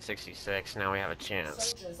 now we got 66. Now we have a chance.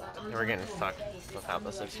 Soldiers are under We're getting attack. fucked Your base is without the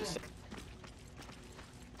under 66. attack.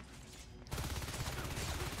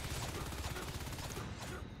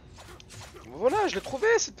 Voilà, je l'ai trouvé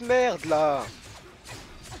cette merde là!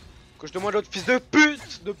 Que je demande à l'autre fils de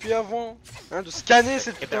pute depuis avant, hein, de scanner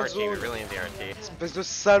cette Get the putain de RT, we zone! really need the RT. Espèce de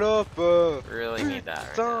salope! Really need that right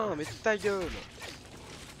Putain, now. mais ta gueule!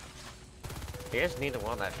 You guys need to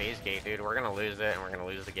weld that phase gate, dude. We're gonna lose it and we're gonna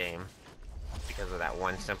lose the game. Because of that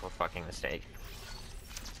one simple fucking mistake.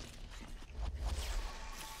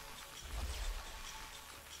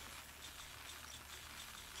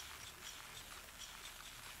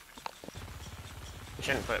 We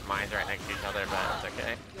shouldn't put mines right next to each other, but it's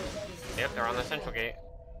okay. Yep, they're on the central gate.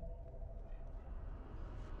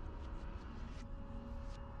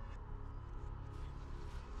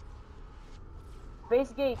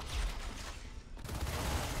 Base gate.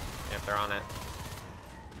 Yep, they're on it.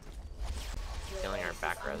 Killing our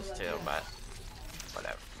back rows too, but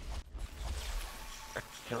whatever.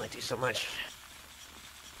 Can only do so much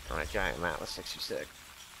on a giant map with 66.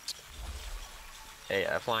 Hey,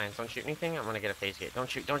 Flying, don't shoot anything. I'm gonna get a phase gate. Don't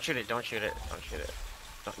shoot it, don't shoot it, don't shoot it.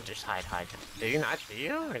 Don't, just hide. Did he not see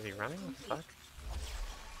you? Or is he running? What the fuck?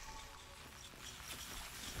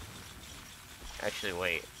 Actually,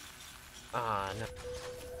 wait. Ah, no.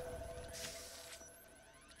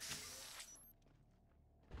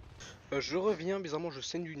 Je reviens, bizarrement je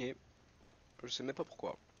saigne du nez. Je sais même pas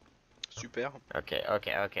pourquoi. Super. Okay. Alors,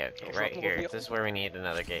 Right je vais here. revenir. This is where we need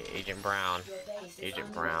another gate. Agent Brown. Your base is Agent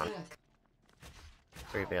under Brown. attack.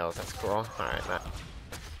 3 bales, that's cool. Alright, that.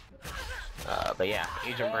 But yeah,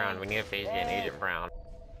 Agent Brown. We need a phase gate, Agent Brown.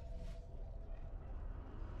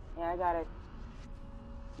 Yeah, I got it.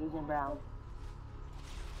 Agent Brown.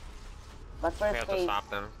 But We first have to phase. stop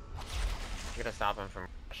them. We gotta stop them from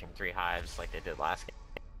rushing 3 hives like they did last game.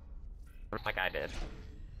 Like I did.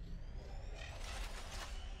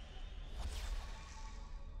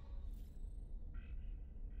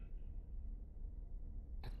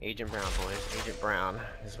 Agent Brown, boys. Agent Brown.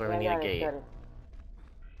 This is where we need Yeah, I a got it, gate. got it.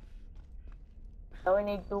 So we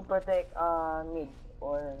need to protect mid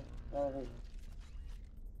or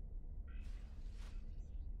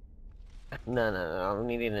No.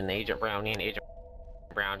 We need an Agent Brown. We need an Agent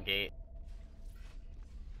Brown gate.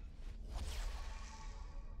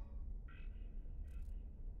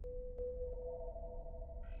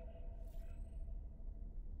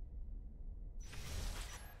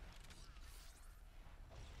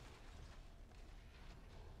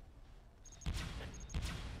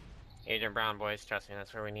 Agent Brown, boys, trust me,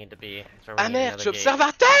 that's where we need to be. That's where we Ah need merde, je another suis gate.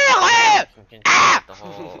 observateur, ouais! You can Ah! the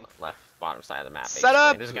whole left bottom side of the map.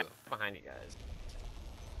 Salope! There's a guy behind you guys.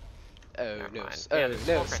 Oh Never no, mind. oh Yeah, no, there's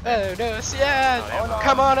smoke right there. oh no, yes! Oh, no.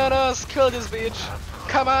 Come on, Anos, kill this bitch!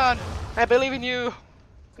 Come on, I believe in you!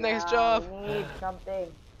 Nice job! We need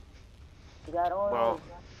something. We got oil. Well,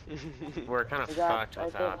 we're kind of We got, fucked I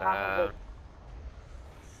think, without half of it.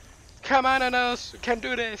 Come on, Anos, you can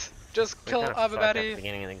do this! Just we're kill kind of fucked at the everybody!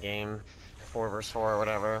 beginning of the game. 4 versus 4 or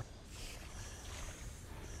whatever.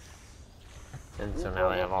 And so now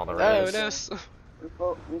they have all the Oh res. no!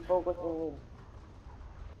 We focus on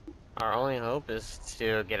Our only hope is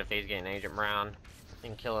to get a phase gate in Agent Brown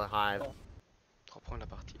and kill a hive. Reprends la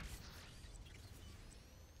partie.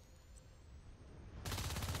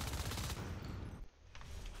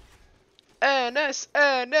 Anas,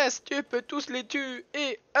 tu peux tous les tuer,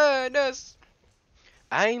 Anas!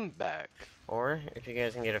 I'm back. Or if you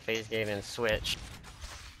guys can get a phase gate and switch.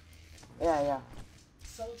 Yeah.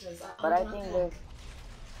 Soldiers are But I under think attack.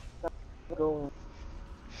 there's going.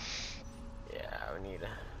 Yeah, we need.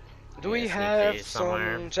 Do we have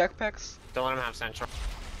some jackpacks? Don't let him have central.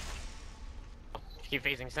 Keep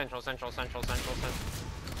facing central. Central.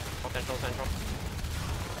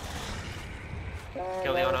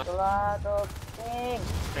 Kill the Ona. There's a lot of things.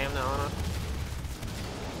 Spam the Ona.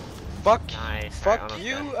 Fuck! Nice. Fuck Alright,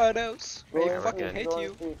 you, Ona's Anos! I we're fucking good. hate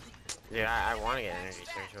you! Dude, I want to get energy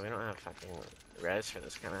surge, but we don't have fucking res for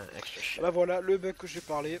this kind of extra shit. Là voilà, le bug que j'ai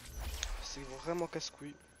parlé. C'est vraiment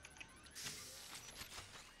casse-couille.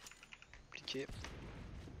 Compliqué.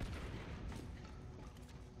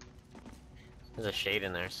 There's a shade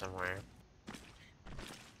in there somewhere.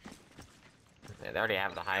 Yeah, they already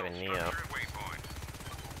have the hive and Neo.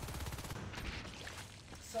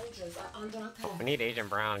 Soldiers are under attack. We need Agent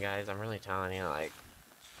Brown, guys. I'm really telling you, like,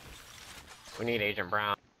 we need Agent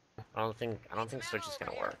Brown. I don't think switch is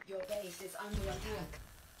gonna work. Your base is under attack.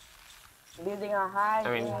 Building a hive.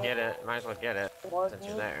 I mean, get it. Might as well get it since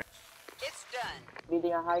you're there. It's done.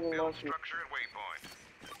 Building a hive in North Street. Structure at waypoint.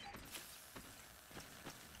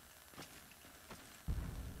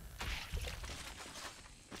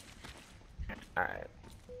 All right.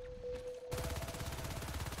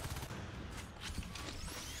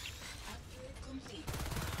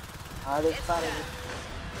 This part of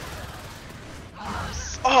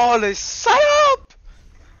Oh, les salopes!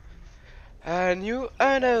 And you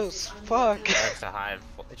Anos, fuck! That's a hive.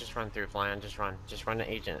 Just run through flying. Just run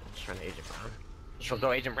to Agent. Just run to Agent Brown. Just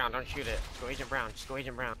go Agent Brown. Don't shoot it. Just go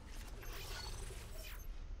Agent Brown.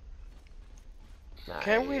 Nice.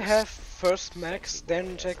 Can we have first max,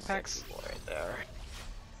 then jackpacks? Sexy boy right there.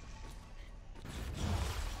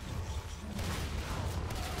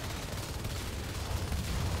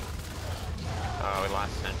 Oh, we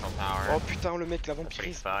lost central power. Oh putain, le mec, la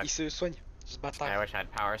vampirise, il se soigne, ce I bâtard. wish I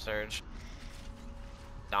had power surge.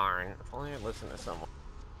 Darn, if only I'd listened to someone.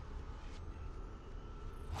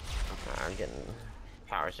 I'm getting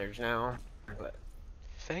power surge now, but...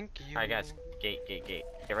 Thank you. Alright guys, gate.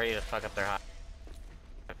 Get ready to fuck up their hive.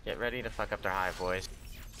 Get ready to fuck up their hive, boys.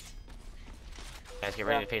 Guys, get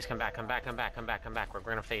ready to phase. Come back. We're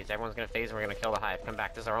gonna phase. Everyone's gonna phase and we're gonna kill the hive. Come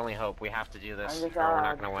back. This is our only hope. We have to do this, or we're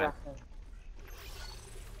not gonna win.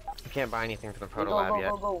 We can't buy anything from the proto lab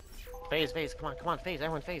yet. Go. Phase. Come on. Phase.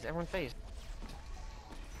 Everyone phase.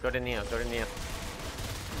 Go to Neo. Go.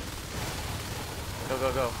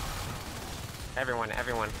 Everyone.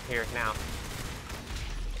 Here, now.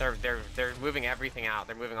 They're moving everything out.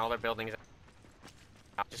 They're moving all their buildings out.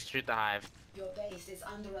 Just shoot the hive. Your base is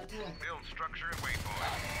under attack. Build structure at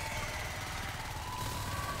waypoint.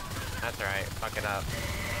 That's alright. Fuck it up.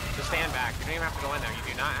 Just stand back. You don't even have to go in there. You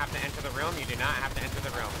do not have to enter the room. You do not have to enter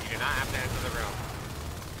the room. If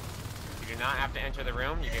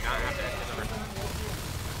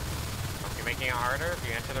you're making it harder, if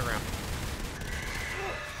you enter the room.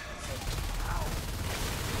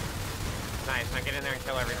 Nice. Now get in there and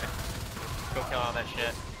kill everything. Go kill all that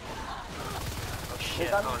shit. Oh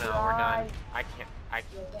shit. Oh no, we're done. I can't.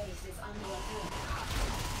 Your base is under attack.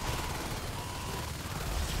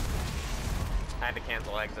 I had to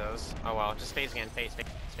cancel exos. Oh well, just phase again. Phase.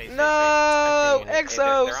 No, They're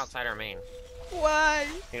exos! outside our main. Why?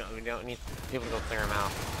 We don't need people to go clear them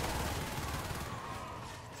out.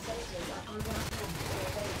 Soldiers are under attack. Your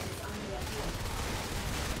base is under attack.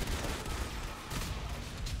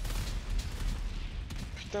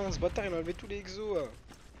 Putain, ce bâtard il a enlevé tous les exos.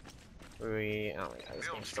 Oh my god, this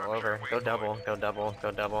game's still over. Go double, go double,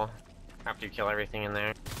 go double. After you kill everything in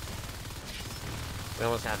there. We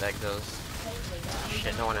almost have exos.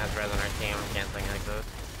 Shit, no one has res on our team. I'm canceling exos.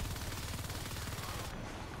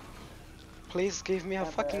 Please give me a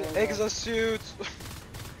fucking exosuit.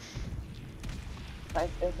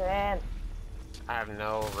 5%. I have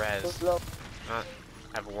no Too res. slow. I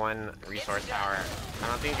have one resource tower. I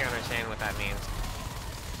don't think you understand what that means.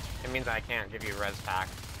 It means I can't give you res pack.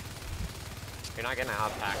 If you're not getting a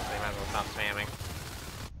health pack, so you might as well stop spamming.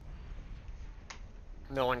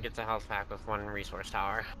 No one gets a health pack with one resource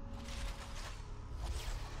tower.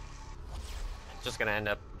 It's just gonna end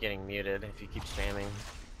up getting muted if you keep spamming.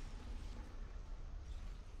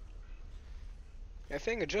 I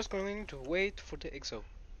think I'm just going to wait for the exo.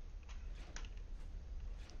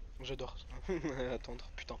 J'adore ça. Attendre,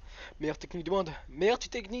 putain. Meilleure technique du monde. Meilleure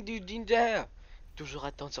technique du ninja. Toujours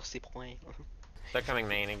attendre sur ses points. They're coming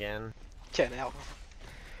main again. Canard.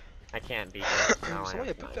 I can't beat them. Il No, me I semble qu'il y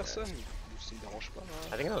a have peu de no personnes. res. Ça me dérange pas.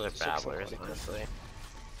 I think those are C'est sûr que ça babblers, prend les honestly.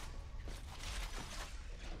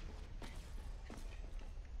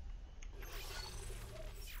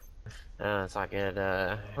 It's not good.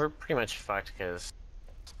 We're pretty much fucked because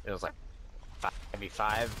it was like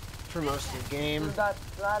 5v5 for most of the game. You got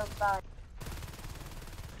a lot of time.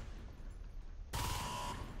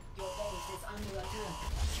 Your base is under attack.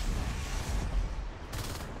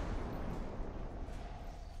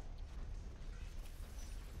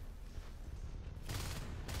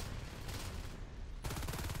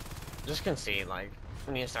 Just concede, like,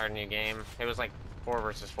 when you start a new game, it was like 4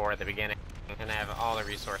 versus 4 at the beginning, and I have all the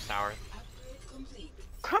resource towers. Upgrade complete.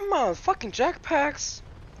 Come on, fucking jackpacks.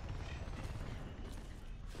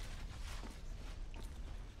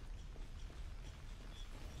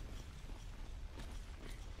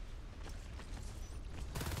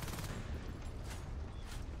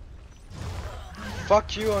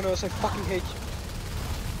 Fuck you, Onos, I fucking hate you.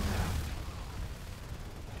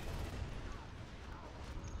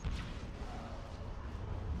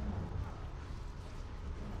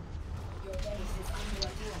 Your base is under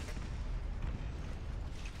attack.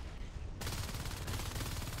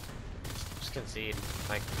 Just concede,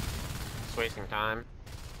 like, it's wasting time.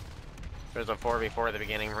 There's a 4v4 at the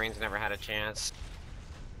beginning, Marines never had a chance.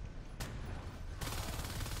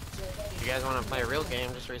 If you guys want to play a real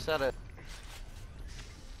game, just reset it.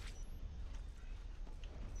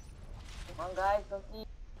 Come on, guys, concede.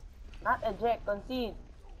 Not eject, concede.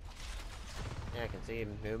 Yeah, concede,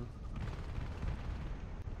 noob.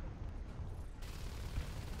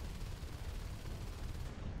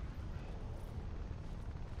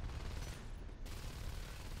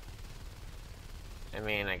 I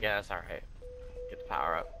mean, I guess, alright. Get the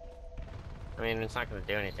power up. I mean, it's not gonna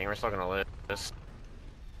do anything, we're still gonna lose.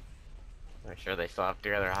 I'm sure they still have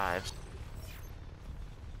 3 other hives.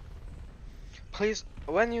 Please,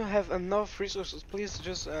 when you have enough resources, please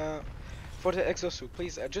just for the exosuit,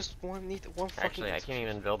 please. I just need one fucking. Actually, I can't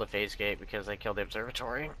even build a phase gate because they killed the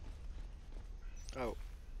observatory. Oh,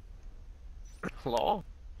 Lol.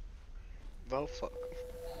 well, fuck.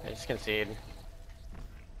 I just concede.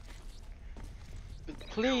 But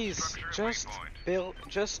please, just build,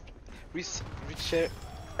 just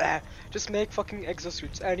just make fucking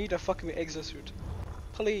exosuits. I need a fucking exosuit,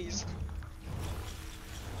 please.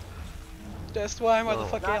 Just why,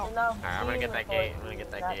 motherfucker. Not enough. Alright, I'm gonna get that gate. I'm gonna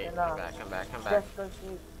get that gate. Come back, come back, come back. Just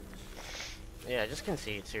concede. Yeah, just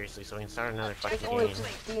concede, seriously, so we can start another fucking It's only game.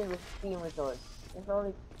 15 with team resource. It's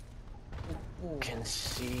only 15.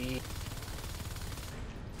 Concede.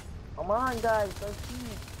 Come on, guys,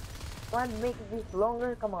 concede. Try to make this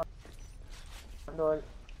longer. Come on. Lol.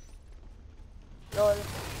 Lol.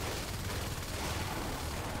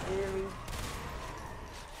 Really?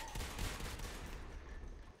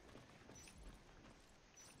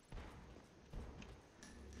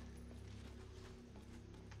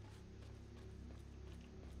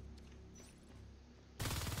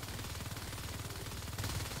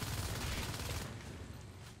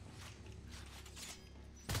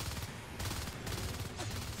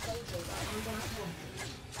 Soldiers are under attack.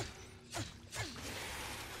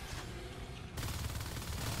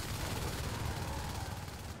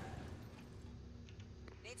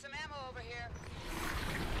 Need some ammo over here.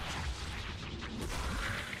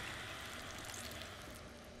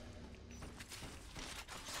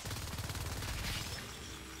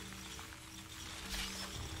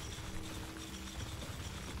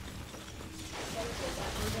 Soldiers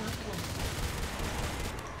are under attack.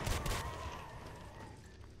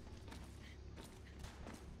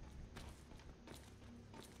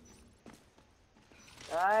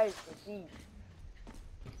 Guys, concede.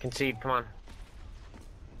 Concede, come on.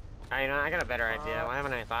 I know, I got a better idea. Why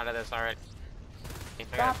haven't I thought of this already?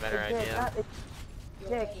 I got a better idea. Your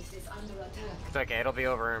base is under attack. It's okay, it'll be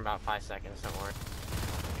over in about 5 seconds, don't worry.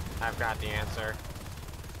 I've got the answer.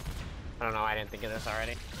 I don't know, I didn't think of this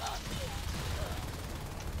already.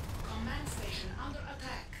 Command station under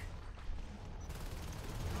attack.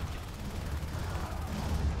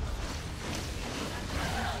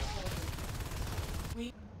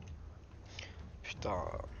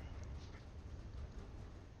 Putain.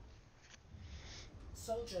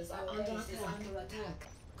 Soldiers are under attack.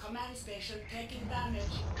 Command station taking damage.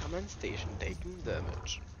 Command station taking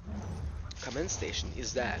damage. Command station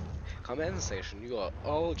is that. Command station, you are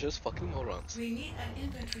all just fucking morons. We need an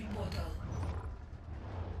infantry portal.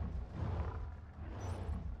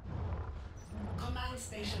 Command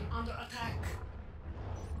station under attack.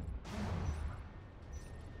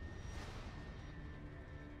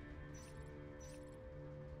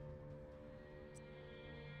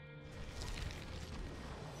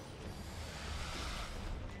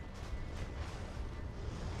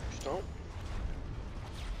 Putain.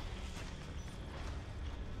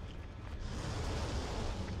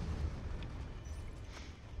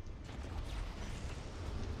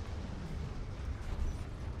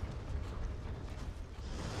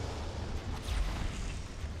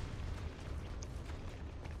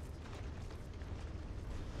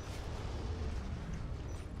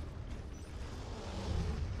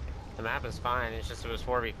 The map is fine, it's just it was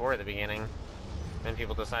 4v4 at the beginning. Then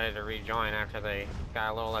people decided to rejoin after they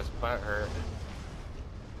got a little less butthurt.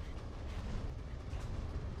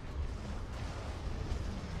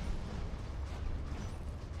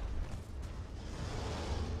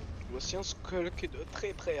 Voici un skull qui est de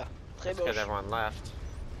très près. Très That's because moche. everyone left.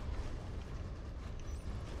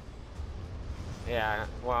 Yeah,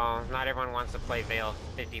 well, not everyone wants to play Veil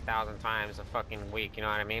 50,000 times a fucking week, you know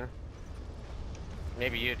what I mean?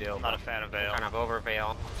 Maybe you do. I'm not a fan of Veil. I'm kind of over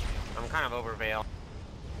Veil. I'm kind of over Veil.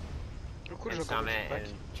 Cool, And j'ai encore le Summit feedback.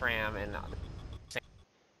 and Tram and...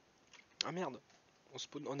 Ah merde.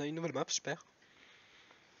 On a une nouvelle map, super.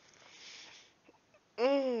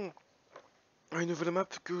 Une nouvelle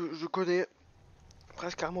map que je connais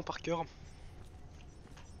presque carrément par cœur.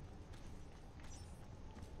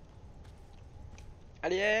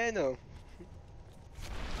 Alien!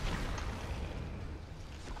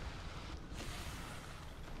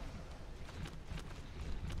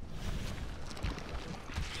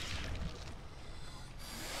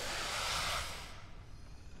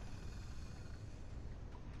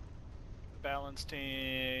 Balance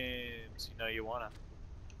teams, you know you wanna.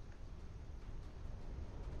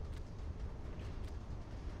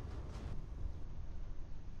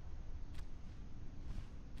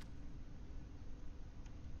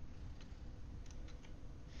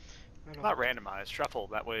 Alors, Not randomized, shuffle,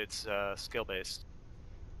 that way it's skill based.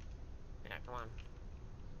 Yeah, come on.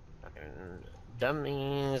 Fucking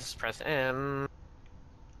dummies, press M.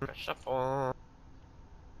 Press shuffle.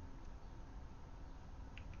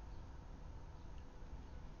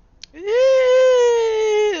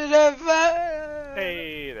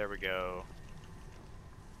 Hey, there we go.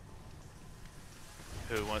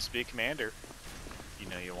 Who wants to be commander? You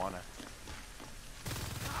know you wanna.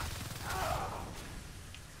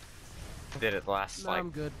 Did it the last, No, like, I'm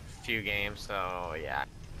good. few games, so yeah.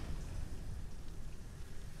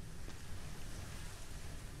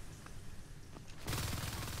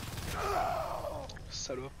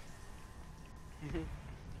 Salope.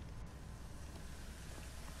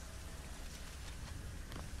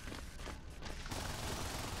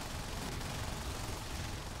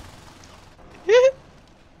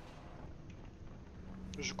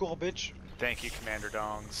 Je cours, bitch. Thank you, Commander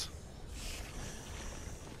Dongs.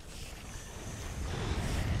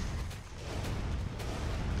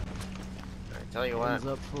 I tell you what, Hands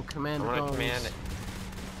up for I'm Commander gonna Dogs.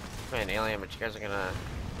 command Alien, but you guys are gonna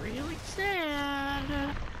really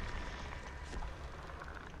sad.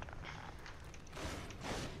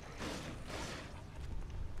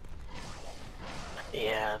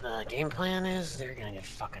 Yeah, the game plan is they're gonna get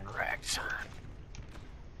fucking wrecked.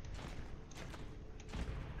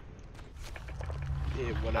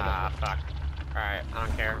 Et voilà. Ah, fuck. Alright, I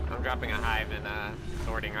don't care. I'm dropping a hive and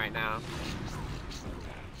sorting right now.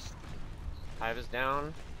 Hive is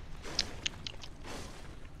down.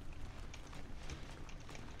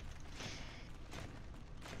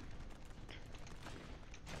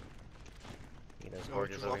 Need those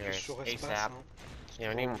gorges over here ASAP. Yeah,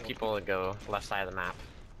 we need people to go left side of the map.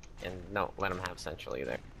 And don't let them have central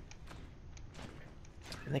either.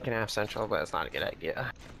 They can have central, but it's not a good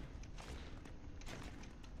idea.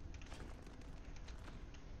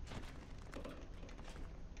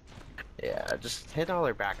 Yeah, just hit all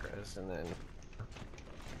their back rows and then.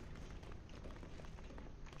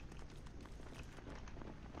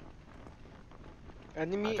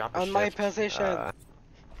 Enemy Drop a on my shift, position.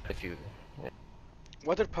 if you.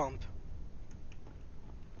 Water pump.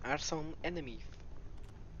 Are some enemies.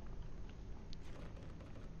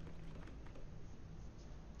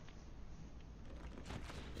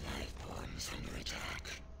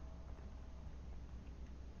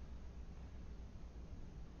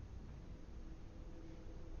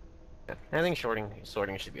 I think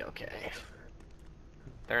sorting should be okay.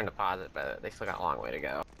 They're in deposit, but they still got a long way to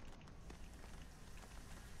go.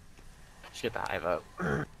 Just get the hive up.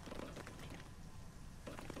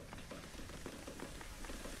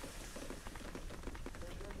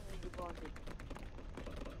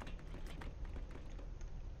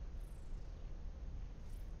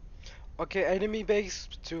 Okay, enemy base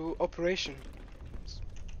to operation.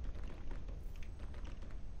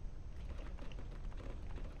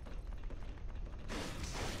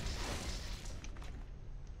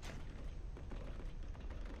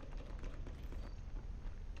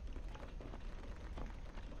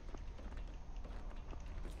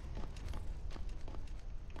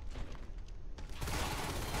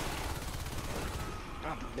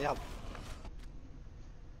 Ah merde.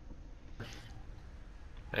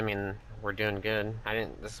 I mean, we're doing good.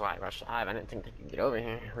 This is why I rushed the hive. I didn't think they could get over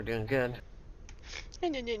here. We're doing good.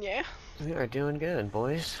 Gna. We are doing good,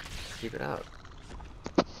 boys. Keep it up.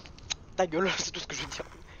 Ta gueule, c'est tout ce que je veux dire.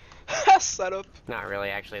 Ah, salope. Not really,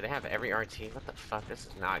 actually. They have every RT. What the fuck? This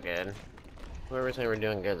is not good. Whoever said we're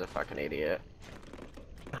doing good is a fucking idiot.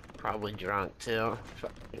 Probably drunk, too.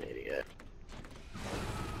 Fucking idiot.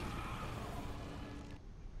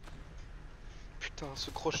 Putain, ce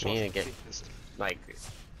crochet. We need to get, like,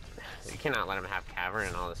 you cannot let them have cavern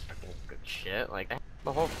and all this fucking good shit. Like,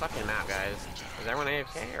 the whole fucking map, guys. Is everyone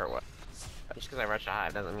AFK or what? Just because I rush a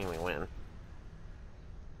hive doesn't mean we win.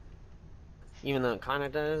 Even though it kinda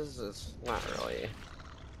does, it's not really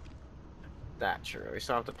that true. We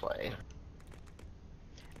still have to play.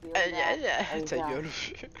 Ta gueule.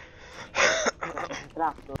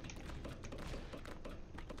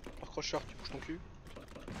 Accrocheur, tu bouges ton cul.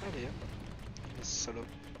 Allez, hein. Salope.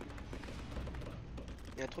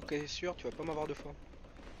 Y'a un truc qui est sûr, tu vas pas m'avoir deux fois.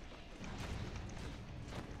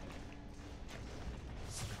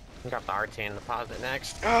 We got the RT in deposit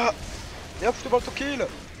next. Ah! Et hop, je te vole ton kill!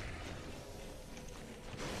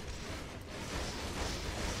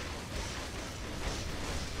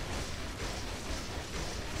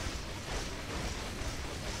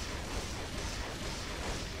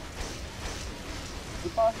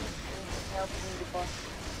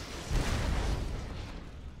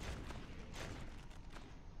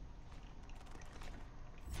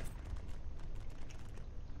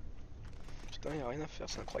 Putain, y'a rien à faire,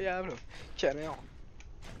 c'est incroyable! Quelle heure!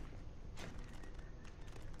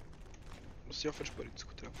 Si, en fait, je peux aller de ce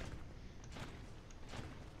côté-là.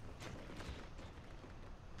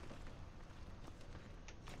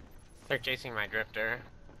 They're chasing my drifter.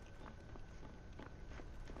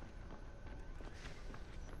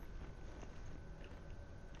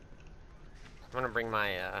 I'm gonna bring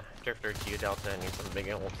my drifter to you, Delta, and need some big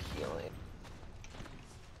old healing.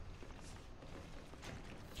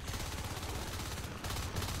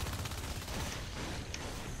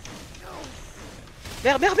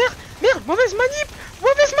 Merde, merde, merde! Merde! Mauvaise manip!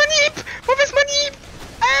 Mauvaise manip! Mauvaise manip!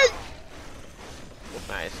 Hey!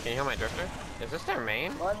 Nice. Can you heal my drifter? Is this their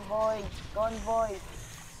main? Convoy! Convoy!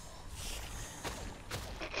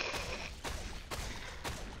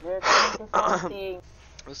 They're coming to something.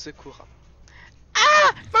 Au secours.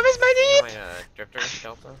 Ah! Mauvaise manip! Can you heal my drifter,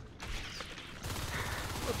 Delta?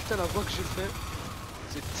 Oh putain, la voix que j'ai fait,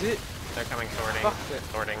 c'était They're coming sorting. parfait.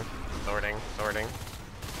 Sorting.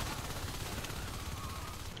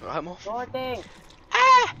 Vraiment. Sorting!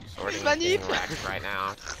 Ah! Sorting is Manip! being wrecked right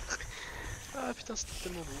now. Ah putain, c'était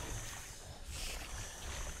tellement beau.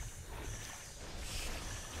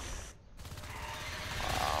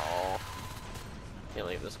 Oh. You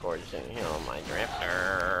leave the score just didn't heal my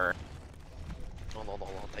drifter. Non,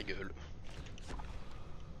 ta gueule.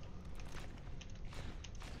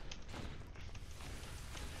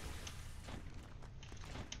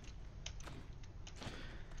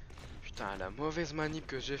 Putain, la mauvaise manip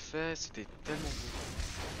que j'ai fait, c'était tellement beau.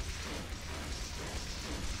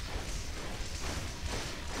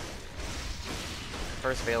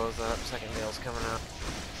 First veil is up, second veil's coming up.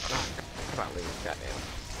 Oh, how about leave? Goddamn.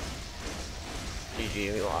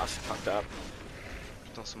 GG, we lost. Fucked up.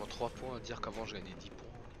 Putain, seulement 3 points à dire qu'avant je gagnais 10 points.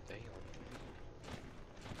 Damn.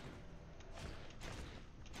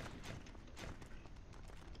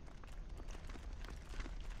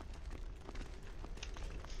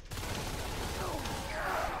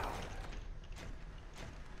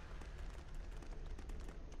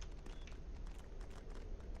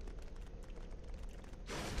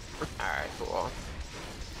 cool.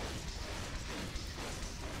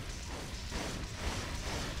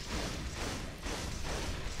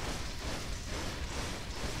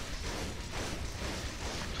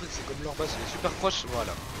 Le truc c'est comme leur base il est super proche,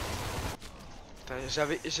 voilà. Putain,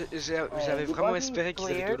 j'avais vraiment espéré qu'ils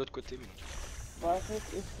allaient de l'autre côté. Mais... Deposit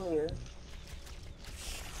is clear.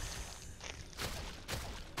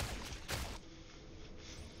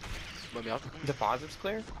 Bah merde. Deposit's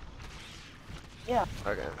clear? Yeah.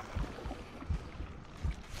 Okay.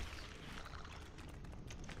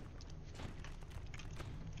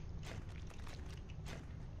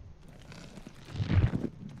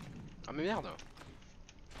 Ah mais merde.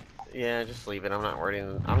 Yeah, just leave it. I'm not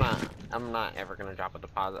worrying. I'm not ever gonna drop a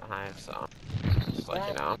deposit hive, so just let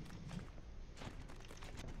you know.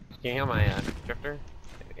 Can you heal my drifter?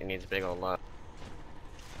 It needs big old love.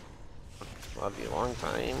 Love you long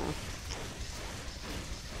time.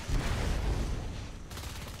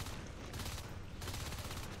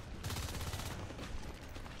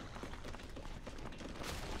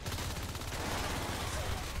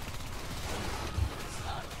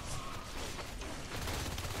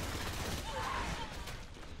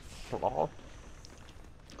 Lol.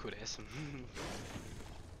 Cool ass.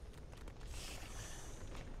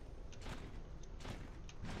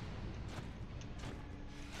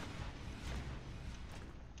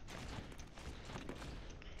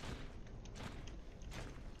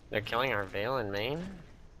 They're killing our Veil in main?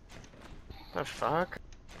 The fuck?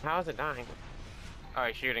 How is it dying? Oh,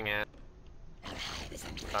 he's shooting it.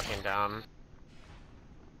 Fucking dumb.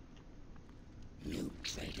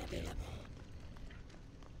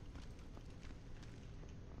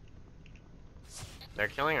 They're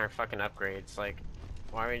killing our fucking upgrades, like,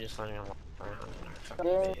 why are we just letting them walk around in our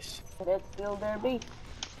fucking base? That's still their base.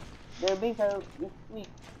 Their base is weak.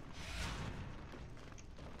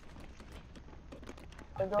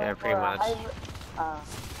 Yeah, pretty much.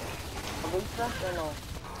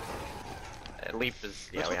 Leap is,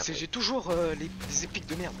 Le yeah, truc c'est que j'ai toujours des épiques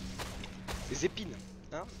de merde. Des épines.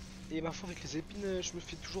 Hein. Et ma foi avec les épines je me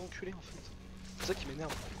fais toujours enculer en fait. C'est ça qui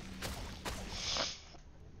m'énerve.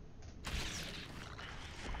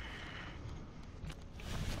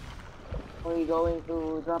 Are you going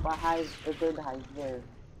to drop a hive, a third hive there?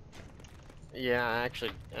 Yeah, I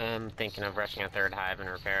actually am thinking of rushing a third hive and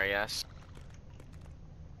repair, yes.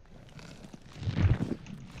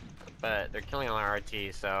 But they're killing all our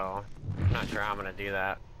RT, so I'm not sure how I'm gonna do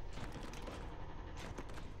that.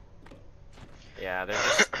 Yeah, they're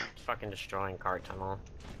just fucking destroying cart tunnel.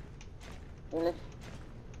 I'm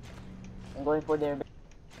going for their base.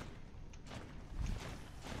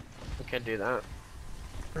 We could do that.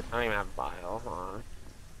 I don't even have bile on.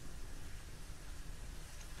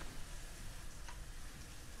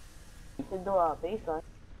 You should do a base one.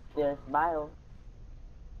 There's bio.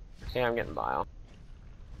 Yeah, I'm getting bile.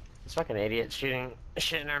 This fucking idiot shooting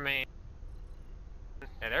shit in our main.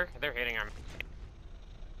 Yeah, they're hitting our main.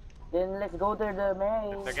 Then let's go to the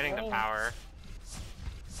main. They're getting the power.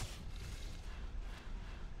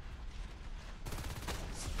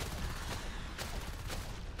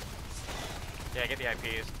 Yeah, get the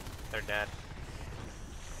IPs. They're dead.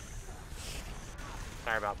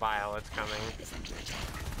 Sorry about bile, it's coming.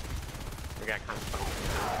 We got kind of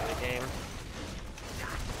fun in the game.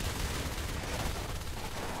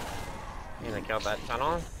 You gonna kill that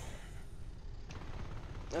tunnel?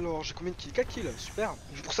 Alors j'ai combien de kills? 4 kills, super.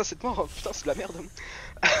 Pour ça cette mort, putain c'est de la merde.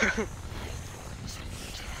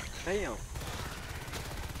 Allez, hein.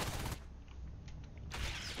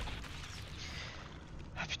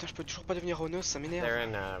 Ah putain je peux toujours pas devenir Onos, ça m'énerve. They're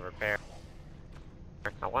in repair.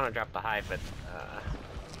 I want to drop the hive, but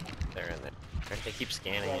they're in there. They keep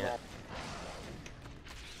scanning it.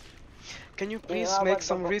 Can you please make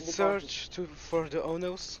some research for the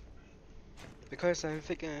Onos? Because I'm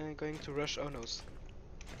thinking I'm going to rush Onos.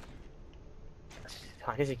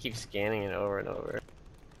 Why does he keep scanning it over and over?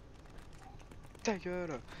 Ta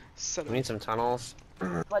gueule, We need some tunnels.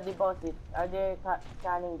 What deposit? Are they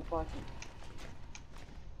scanning deposit?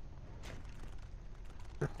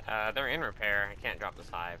 They're in repair. I can't drop this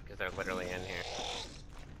hive because they're literally in here.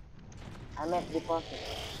 I'm at deposit.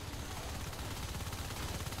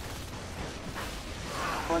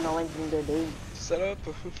 Oh no one's in the day. Salope.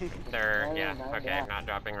 They're, yeah, okay, I'm not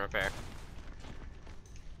dropping repair.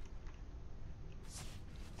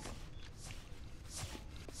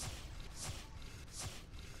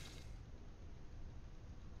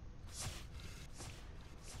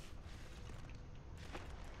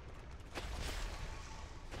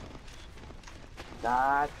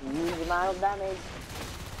 That's a huge amount of damage.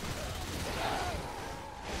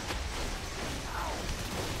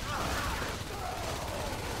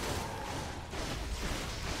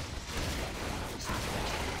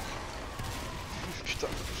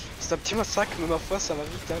 c'est un petit massacre, mais ma foi, ça va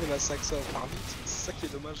vite, hein, les massacres, ça va vite. C'est ça qui est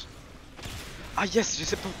dommage. Ah yes, j'ai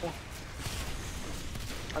 70 points.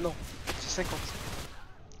 Ah non, c'est 50.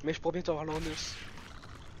 Mais je pourrais bientôt avoir l'honneur.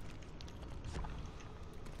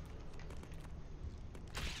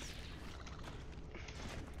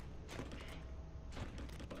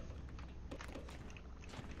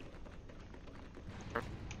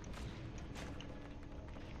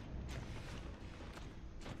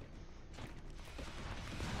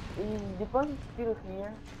 Is the bus still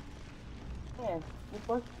here? Yes, the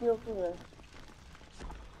bus still here.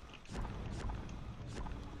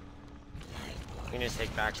 We need to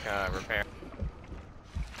take back repair.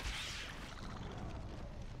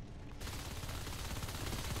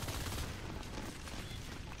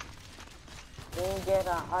 Can you get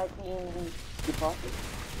an RP in the deposit?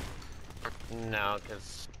 No,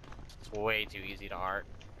 because it's way too easy to art.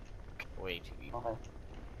 Way too easy. Okay.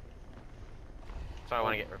 So I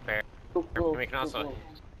want to get repair. Too close, We can too also. close.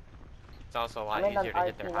 It's also a lot I meant easier to an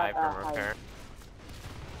hit their RP, hive not from a hive. repair.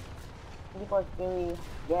 Because can we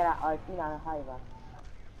get an RP on a hive?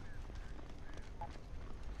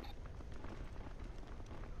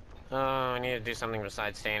 Oh, I need to do something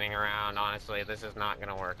besides standing around. Honestly, this is not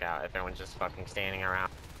gonna work out if everyone's just fucking standing around.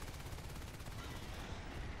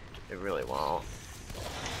 It really won't.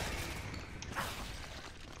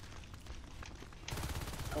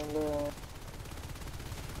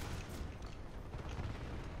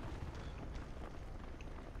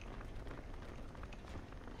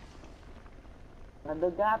 And the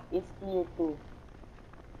gap is clear too.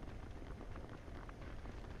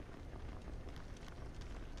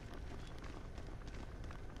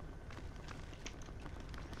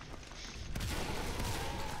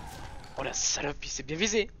 Oh la salope, il s'est bien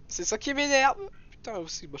visé. C'est ça qui m'énerve. Putain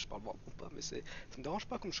aussi, moi je parle vraiment pas, mais ça me dérange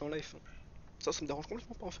pas comme je suis en live. Ça me dérange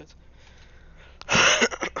complètement pas en fait.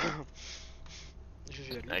 Je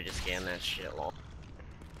vais aller. I just scanned that shit, lol.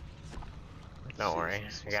 Don't worry,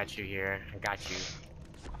 I got you here. I got you.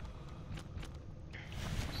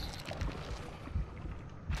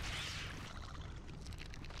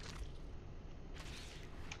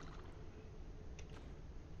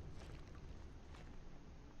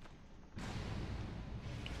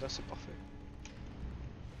 Là c'est parfait.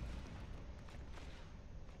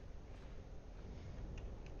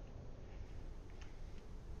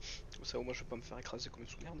 Comme ça au moins je vais pas me faire écraser comme une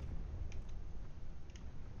sous-merde.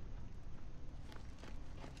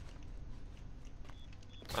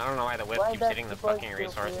 I don't know why the whip Why keeps that hitting the people fucking still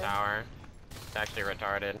resource here? tower. It's actually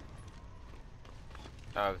retarded.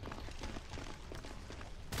 Oh.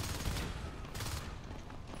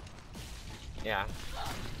 Yeah.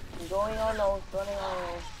 Going on those, going on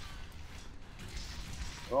those.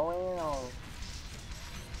 Going on.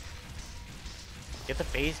 Get the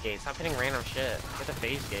phase gate. Stop hitting random shit. Get the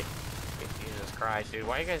phase gate. Jesus Christ, dude.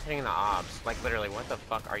 Why are you guys hitting the ops? Like, literally, what the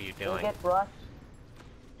fuck are you Can we doing? get rushed?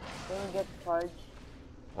 Can we get charged?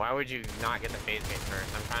 Why would you not get the phase gate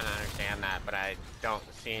first? I'm trying to understand that, but I don't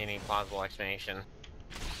see any plausible explanation.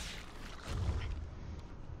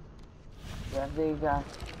 Yes, there you go.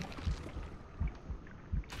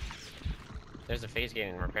 There's a phase gate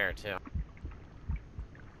in repair, too.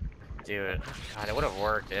 Dude, God, it would have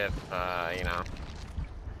worked if, you know...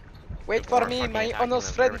 Wait for me, my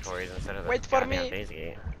honest friend. Wait for me. Phase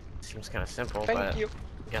gate. Seems kind of simple, Thank but you.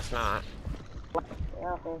 guess not.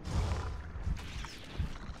 Yeah, okay.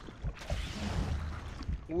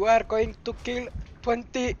 We are going to kill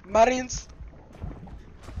 20 marines.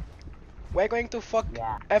 We're going to fuck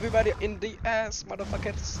Yeah. everybody in the ass,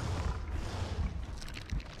 motherfuckers.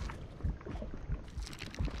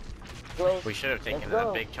 Close. We should have taken Let's a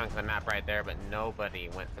go. big chunk of the map right there, but nobody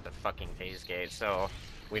went for the fucking phase gate, so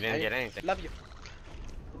we didn't get anything. Love you.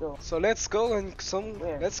 Go. So let's go and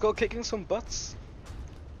Where? let's go kicking some butts.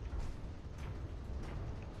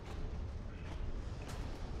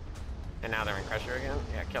 And now they're in Crusher again?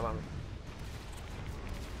 Yeah, kill them.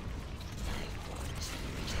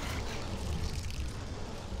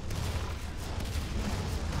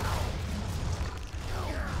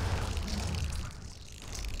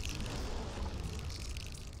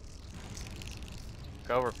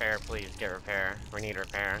 Go repair, please. Get repair. We need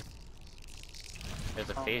repair.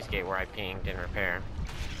 There's a phase gate where I pinged in repair.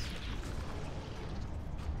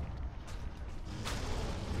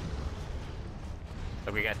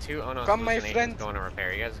 So we got two Ono Come, my hallucinations friend. going to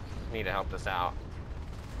repair. You guys need to help us out.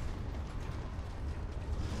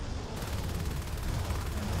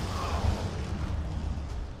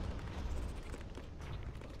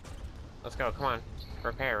 Let's go, come on.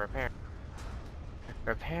 Repair, repair.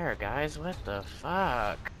 Repair, guys, what the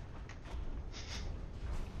fuck?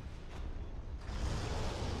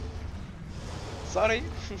 Sorry.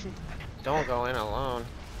 Don't go in alone.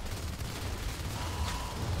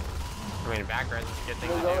 I mean, back res is a good thing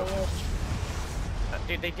to do.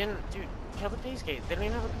 Dude, they didn't. Dude, kill the base gate. They don't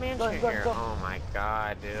even have a command Go, shit go, here. go. Oh my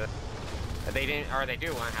god, dude. They didn't, or they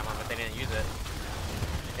do want to have one, but they didn't use it.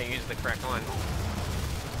 They used the correct one.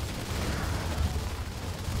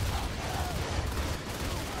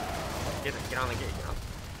 Get on the gate, get on.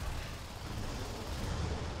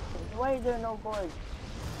 Why is there no board?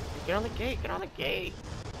 Get on the gate, get on the gate.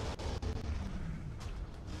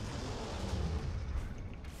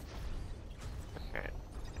 Okay,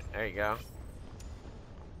 there you go.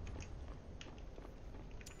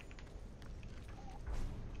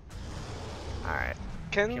 Alright.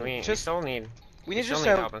 Can We just still need... we need still just need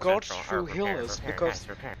have help in guards Central. to heal Repair, us repair, because guys,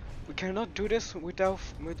 repair. we cannot do this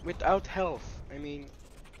without health. I mean,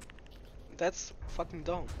 that's fucking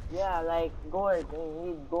dumb. Yeah, like gourd. They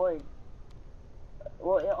need gourd.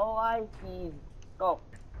 Well, all I see is go.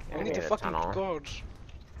 Yeah, We need the a fucking tunnel. guards.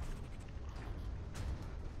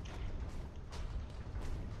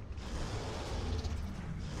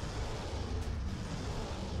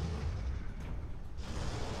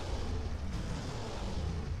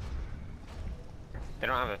 They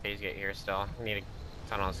don't have a phase gate here still. We need a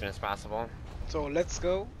tunnel as soon as possible. So let's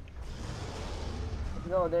go.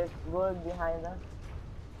 No, there's gourd behind us.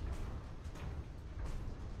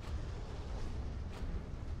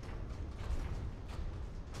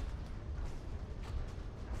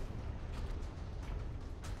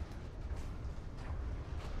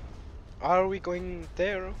 Are we going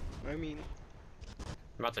there? I mean, I'm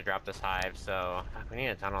about to drop this hive, so we need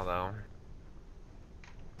a tunnel though.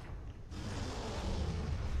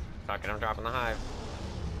 Fuck it, I'm dropping the hive.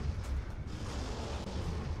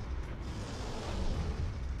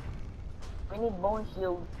 We need bone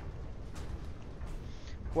shield.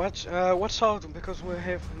 watch out because we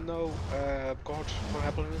have no guards for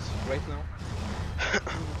helping us right now.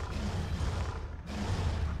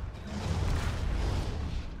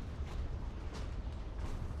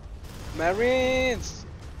 Marines!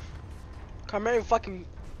 Come here, you fucking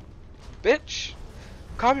bitch!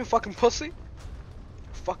 Come, you fucking pussy!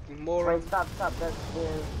 Fucking moron. Wait, stop. That's their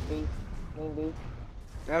base. Main base.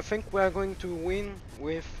 I think we are going to win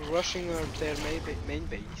with rushing their main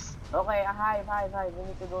base. Okay, a hive. We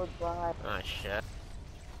need to go to a hive. Oh shit.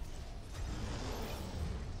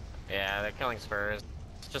 Yeah, they're killing spurs.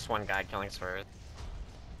 It's just one guy killing spurs.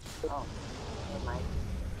 Oh, never mind.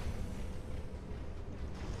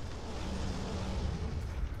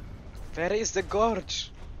 Where is the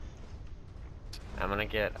gorge? I'm gonna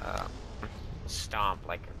get stomped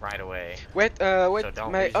like right away. Wait, So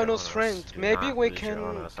don't my lose your honest Onos. friend. Do Maybe not we lose your can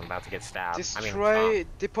Onos. I'm about to get stabbed. destroy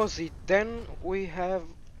deposit. Then we have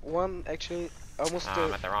one actually almost.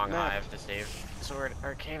 I'm at the wrong map. hive to save sword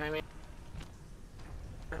or cave. I mean,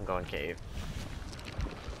 I'm going cave.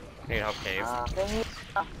 Need help cave. Can you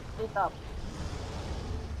split up?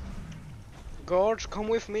 Gorge, come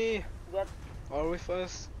with me Get. or with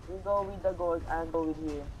us. You go with the gold and go with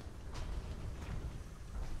you.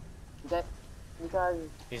 Get. Because.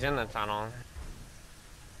 He's in the tunnel.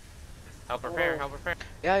 Help repair. Help repair.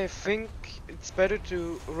 Yeah, I think it's better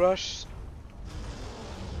to rush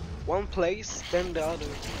one place than the other.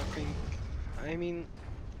 I think. I mean,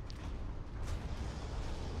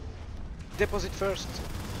 deposit first.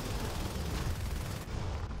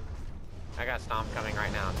 I got stomp coming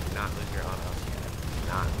right now. Do not lose your Onos yet. Do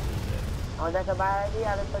not lose it. Oh, that's a bad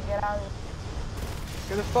idea. Let's get out.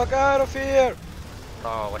 Get the fuck out of here!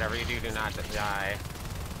 Oh, whatever you do, do not die.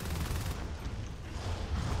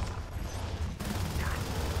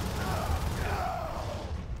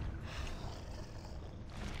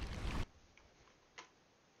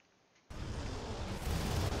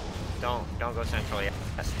 Don't go central yet.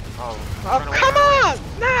 Oh, run away, Come run away.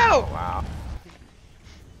 on! Now! Oh, wow.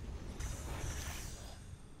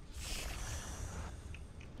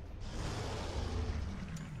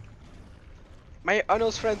 My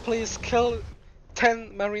honest friend, please kill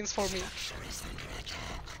 10 marines for me.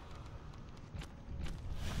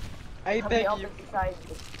 I beg you. Side.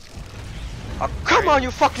 Oh, come on,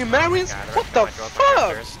 you fucking marines! God, What I the dropped my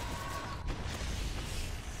fuck? first.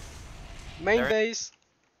 Main They're- base.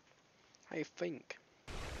 I think.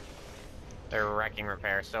 They're wrecking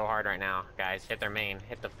repair so hard right now. Guys, hit their main.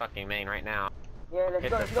 Hit the fucking main right now. Yeah, let's Hit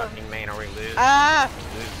go. the Let's go. fucking main or we lose. Ah!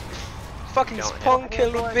 Lose. Fucking Don't hit. spawn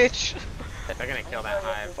killer bitch! They're gonna kill that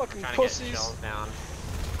hive. Fucking Trying pussies. to get shells down.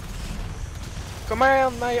 Come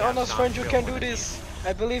on, my Yeah, honest Stomp friend, you killed can one do of this.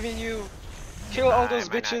 I believe in you. Kill all those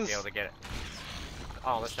I might not be bitches. able to get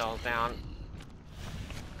all the shells down.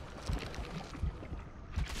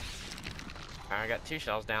 I got 2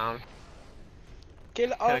 shells down.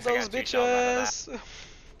 Kill all least I those got 2 kills out of that.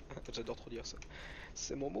 bitches. J'adore trop dire ça.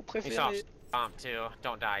 C'est mon mot You saw préféré. stomp too.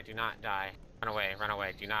 Don't die. Do not die. Run away. Run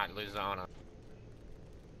away. Do not lose the Ono.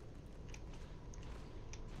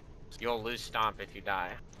 You'll lose stomp if you die.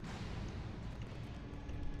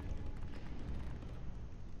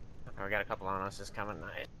 Oh, we got a couple Onos coming.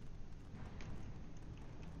 Nice.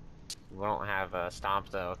 We won't have stomp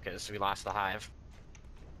though, because we lost the hive.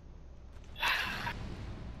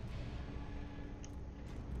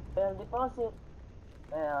 Deposit.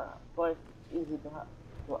 Of course, easy to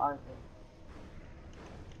answer.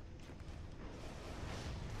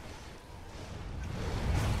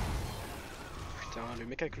 Putain, le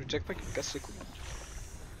mec avec le jackpack il me casse les couilles.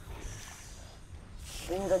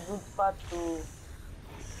 In the good spot to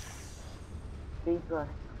base run.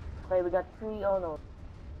 Okay, we got 3 Onos.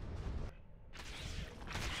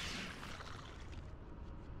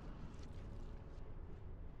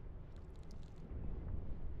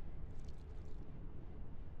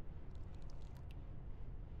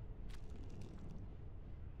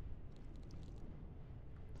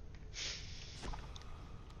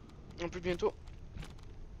 Un peu bientôt.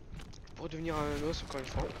 Pour devenir un os encore une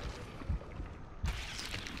fois.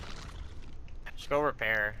 Just go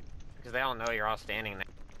repair, because they all know you're all standing there.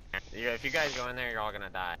 If you guys go in there, you're all gonna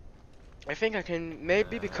die. I think I can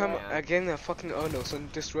maybe become yeah. again a fucking Onos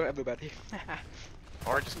and destroy everybody.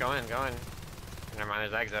 Or just go in, go in. Never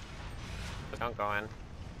mind, there's exit. Don't go in.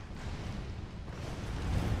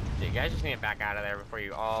 You guys just need to back out of there before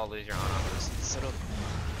you all lose your Ono. Set up.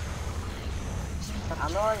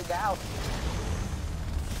 I'm already down.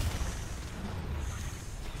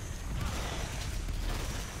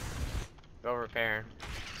 Go repair.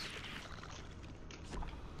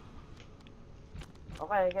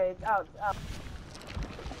 Okay, it's out, it's out.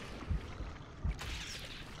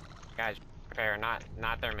 Guys, repair, not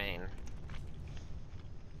their main.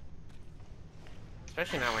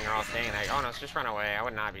 Especially not when you're all standing there. Oh no, just run away. I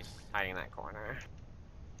would not be hiding in that corner.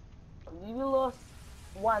 You lost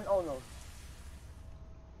 1 Ono.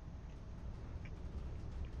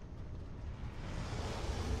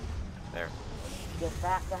 There. Get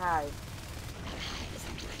back to hive.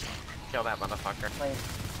 Kill that motherfucker. Wait.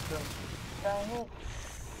 Try hit.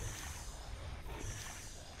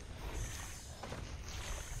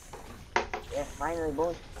 Yeah, finally,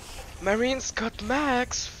 boys. Marines got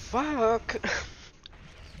max. Fuck.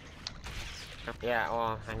 Yeah,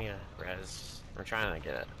 well, I need a res. I'm trying to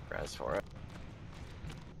get a res for it.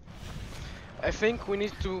 I think we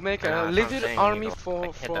need to make I know, a that's what I'm little saying, we army need to,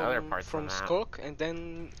 like, hit the other parts from on that. Skulk and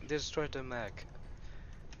then destroy the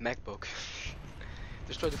MacBook.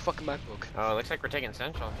 Destroy the fucking MacBook. Oh, it looks like we're taking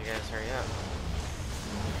Central if you guys hurry up.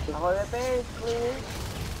 Hold the base, please.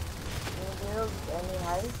 Any build, any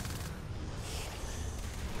hive?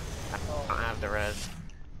 I don't have the res.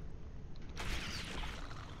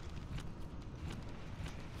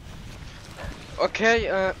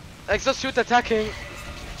 Okay, exosuit attacking.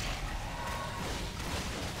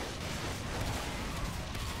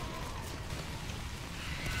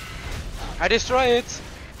 I destroy it.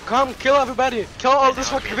 Come, kill everybody. Kill all these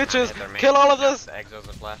fucking bitches. Kill all of this. The exos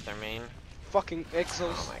have left their main. Fucking exos.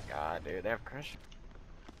 Oh my god, dude, they have crush.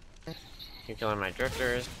 Keep killing my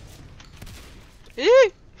drifters. Eee!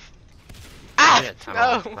 We Ah! have a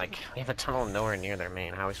tunnel, No! like, we have a tunnel nowhere near their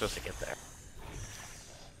main. How are we supposed to get there?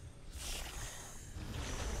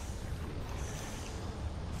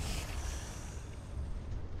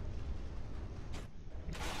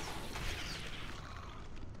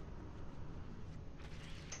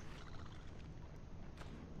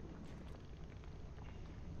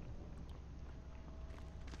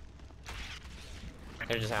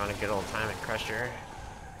 They're just having a good old time at Crusher.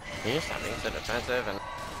 You need to stop being so defensive and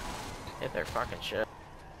hit their fucking shit.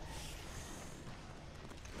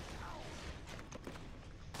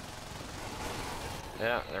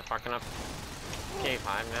 Yeah, they're fucking up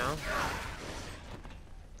K5 now.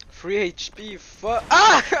 3 HP, fuck.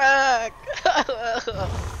 Ah!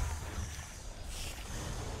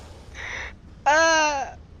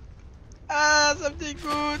 Ah! Ah, something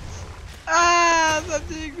good! Ah,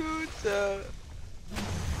 something good!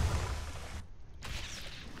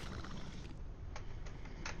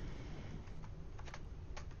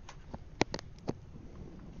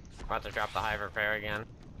 About to drop the hive repair again.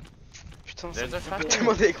 Putain, ça There's me a fait pas fucking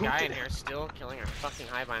tellement guy dégoûter. in here still killing our fucking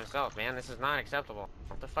hive by himself, man. This is not acceptable.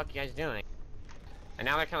 What the fuck you guys doing? And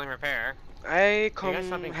now they're killing repair. I You guys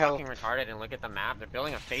stop come being help. fucking retarded and look at the map. They're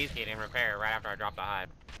building a phase gate in repair right after I drop the hive.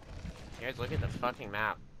 You guys look at the fucking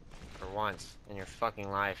map for once in your fucking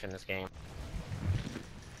life in this game.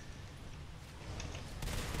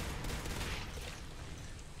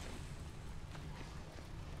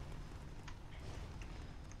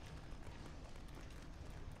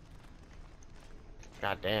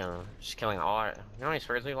 God damn, just killing all our. You know how many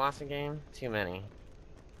swords we lost in game? Too many.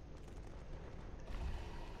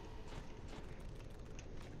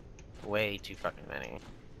 Way too fucking many.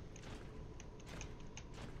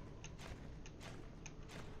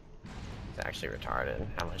 It's actually retarded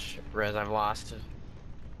how much res I've lost.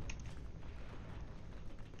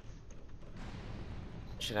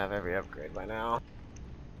 Should have every upgrade by now.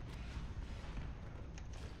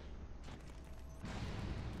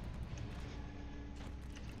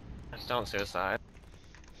 Just don't suicide.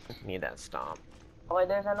 Need that stomp. Oh, wait,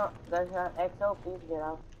 there's an XO. Please get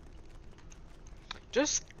out.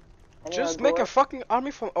 Just And make a fucking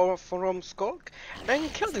army from Skulk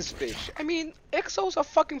and kill this bitch. I mean, exos are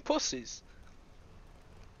fucking pussies.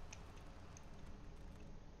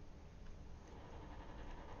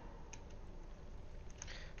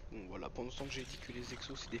 Bon voilà, pendant ce temps que j'ai dit que les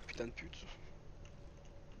exos c'est des putains de putes.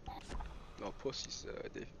 Non, pussies,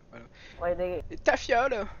 des... Voilà. Wait, they... Et ta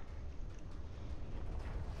fiole.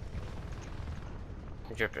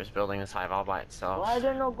 Drifter's building this hive all by itself. Why are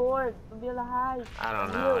there no gourds to build a hive? I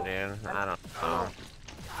don't know, dude. I don't know.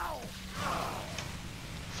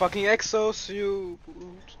 Fucking exos, you...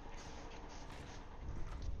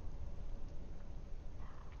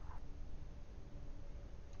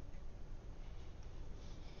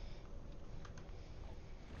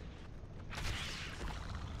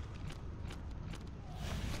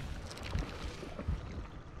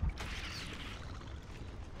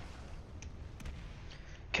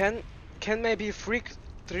 Can maybe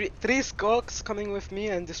three skulks coming with me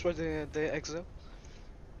and destroy the exo?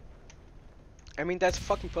 I mean, that's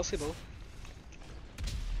fucking possible.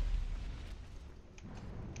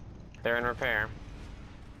 They're in repair.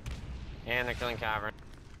 And they're killing Cavern.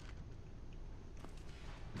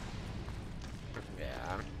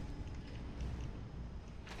 Yeah.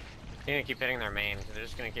 You need to keep hitting their main, because they're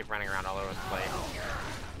just gonna keep running around all over the place.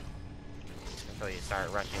 Until you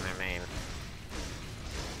start rushing their main.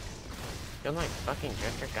 You're like fucking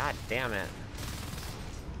Drifter, god damn it.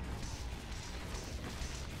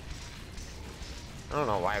 I don't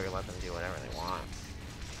know why we let them do whatever they want.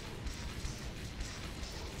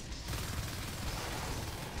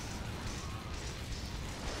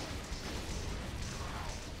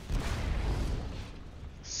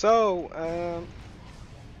 So,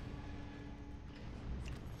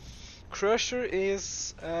 Crusher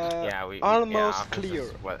is almost clear.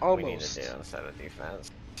 What almost. We need to do instead of defense.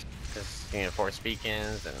 Just, you know, force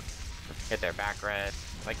beacons and hit their back red.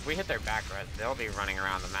 Like, if we hit their back red, they'll be running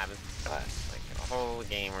around the map. Like, the whole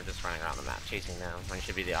game, we're just running around the map, chasing them, when it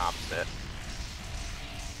should be the opposite.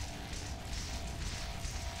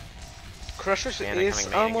 Crusher is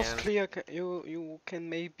almost clear. You can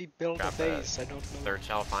maybe build Drop a base. I don't know. Third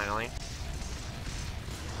shell finally,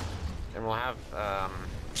 and we'll have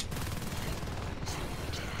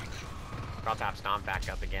I'll tap Stomp back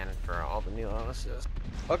up again for all the new bonuses.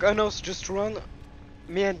 Okay, no, so just run.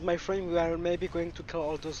 Me and my friend, we are maybe going to kill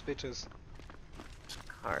all those bitches.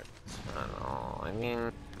 Carts, I don't know. I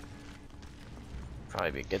mean,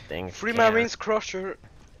 probably be a good thing. Three Marines, Crusher,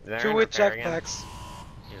 two with jetpacks.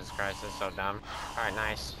 Jesus Christ, this is so dumb. Alright,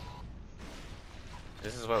 nice.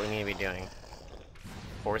 This is what we need to be doing.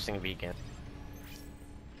 Forcing beacon.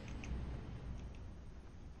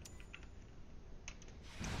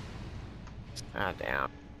 Ah, damn.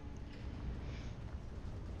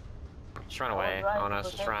 Just run away, Onos,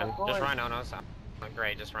 just run. Just run, Onos.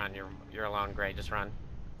 Great, just run. You're alone, great, just run.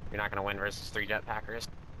 You're not gonna win versus 3 jetpackers.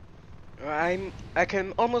 I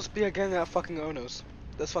can almost be again a fucking Onos.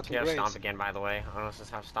 That's fucking great. Stomp again, by the way. Onos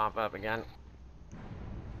just have Stomp up again.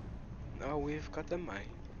 Oh, we've got the mine.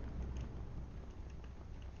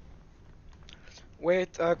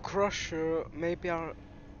 Wait, Crusher, maybe are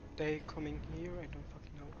they coming here? I don't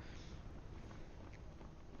fucking know.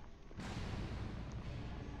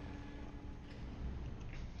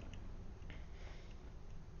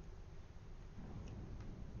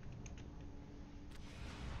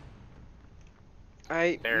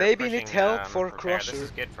 They're maybe pushing, need help for repair. Crusher. This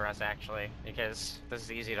is good for us actually, because this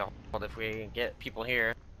is easy to hold if we get people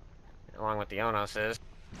here, along with the Onoses.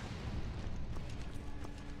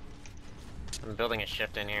 I'm building a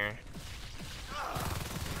shift in here.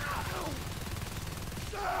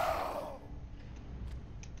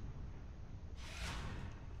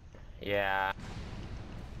 Yeah.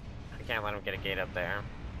 I can't let him get a gate up there.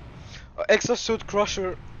 Exosuit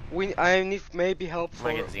Crusher. I need maybe help I for.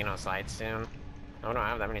 might get Xenocide soon. Oh, I don't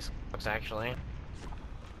have that many scopes actually.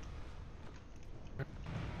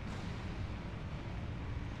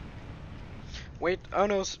 Wait, oh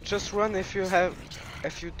no, just run if you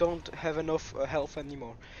don't have enough health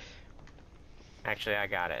anymore. Actually, I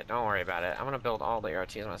got it. Don't worry about it. I'm gonna build all the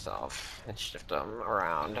RTs myself and shift them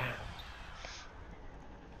around.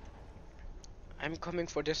 I'm coming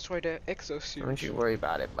for destroy the exosuit. Don't you worry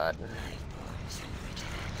about it, bud.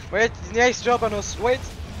 Wait, nice job, Anos. Wait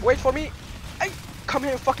for me. Hey, come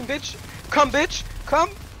here, fucking bitch. Come, bitch.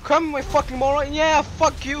 Come, my fucking moron. Yeah,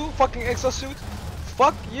 fuck you, fucking exosuit.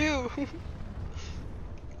 Fuck you.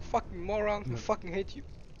 Fucking moron. I fucking hate you.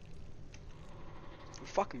 You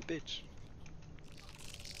fucking bitch.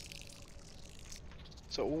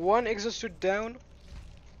 So one exosuit down.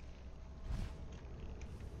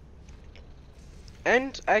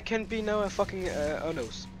 And I can be now a fucking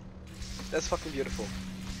Anos. That's fucking beautiful.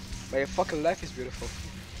 My fucking life is beautiful.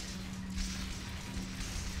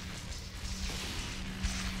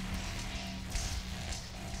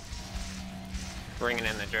 Bringing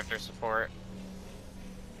in the drifter support.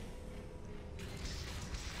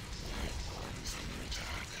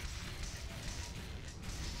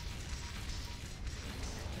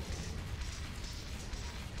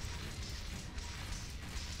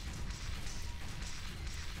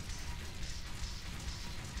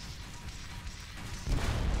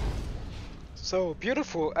 So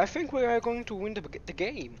beautiful. I think we are going to win the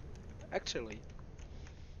game. Actually.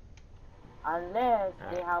 Unless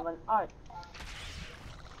they have an art.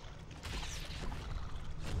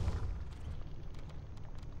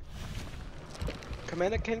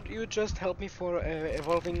 Commander, can't you just help me for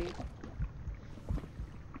evolving?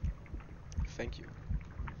 Thank you.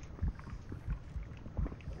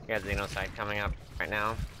 You got Xenocide coming up right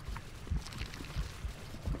now.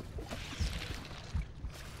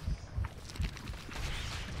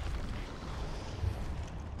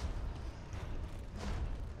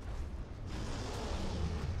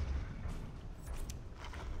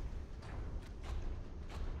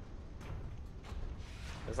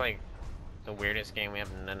 It's like the weirdest game we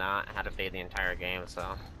have not had to fade the entire game,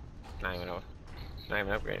 so not even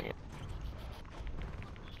upgrading it.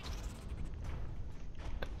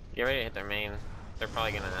 Get ready to hit their main. They're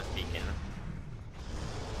probably gonna beacon.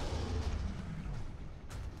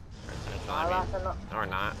 Or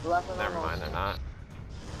not. Never mind, they're not.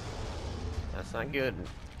 That's not good.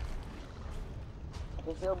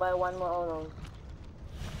 You still buy one more Ono.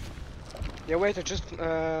 Yeah, wait, I just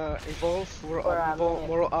evolve for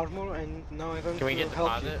more armor, and now I'm going Can we to get help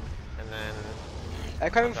deposit? you. And then I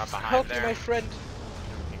can drop a hive help you, there. my friend.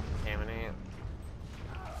 we can contaminate.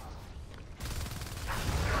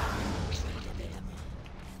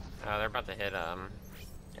 Oh, they're about to hit,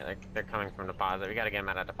 yeah, they're coming from deposit. We gotta get them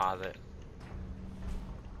out of deposit.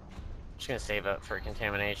 Just gonna save up for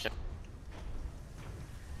contamination.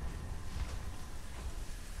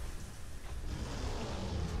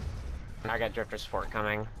 I got drifter support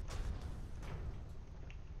coming.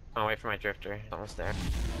 I'll wait for my drifter. It's almost there.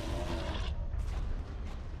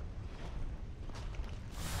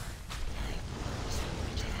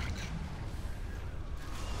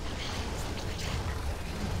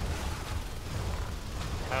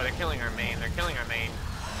 Oh, they're killing our main. They're killing our main.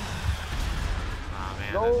 Oh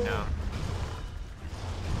man, No. that's dumb.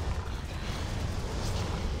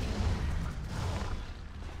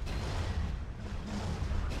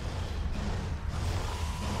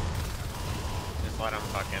 Just let them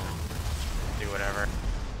fucking do whatever.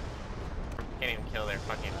 Can't even kill their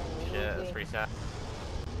fucking shit. That's pretty sad.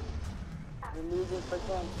 You're losing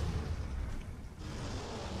percent.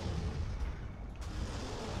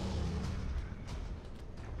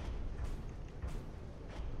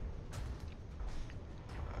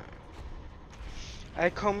 I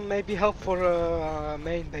come maybe help for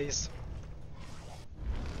main base.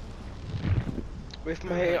 With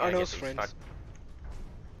my I gotta get Anos these friends.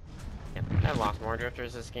 I've lost more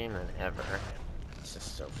drifters this game than ever. It's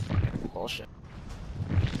just so fucking bullshit.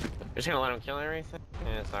 Just gonna let them kill everything?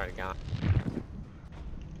 Yeah, it's already gone.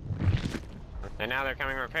 And now they're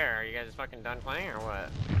coming to repair. Are you guys fucking done playing or what?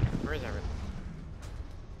 Where is everything?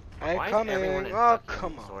 Why is everyone in Oh, fucking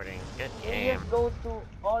come on. sorting? Good We game. just go to,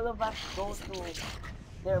 all of us go to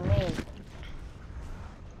their main.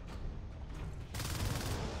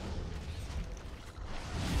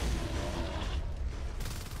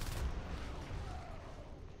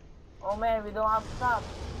 Oh man, we don't have stop.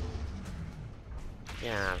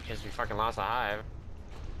 Yeah, because we fucking lost a hive.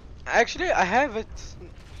 Actually, I have it.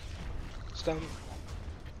 It's done.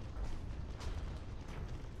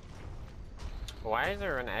 Why is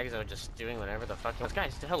there an exo just doing whatever the fuck? This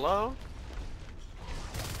guy's hello?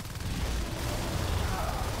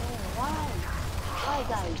 Why? Why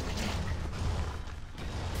guys?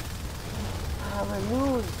 We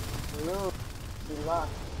lose. We lose. We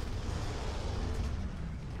lost.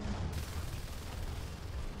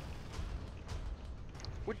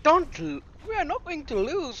 We are not going to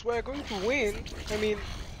lose. We are going to win. I mean,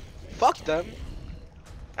 fuck them.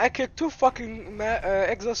 I killed 2 fucking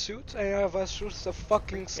exosuits. I have a just a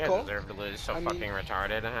fucking You guys skull. deserve to lose. So I mean- fucking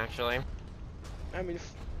retarded, actually. I mean,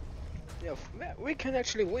 yeah, we can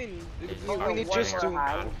actually win. Oh, We need one just more to.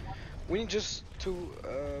 high. We need just to.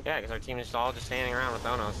 Yeah, because our team is all just standing around with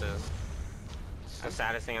Onoses. It's the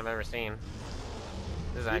saddest thing I've ever seen.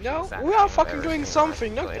 This is You actually know, the saddest we thing are I've fucking ever doing seen,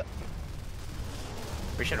 something. Not honestly.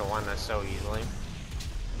 We should have won this so easily.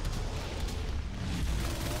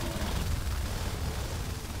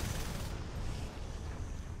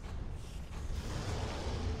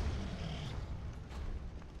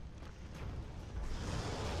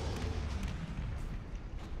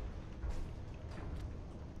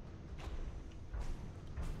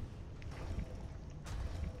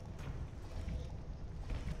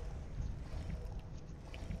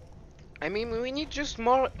 I mean, we need just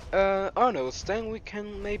more Onos, then we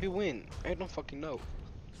can maybe win. I don't fucking know.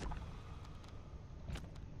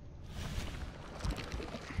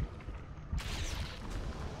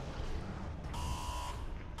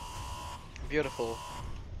 Beautiful.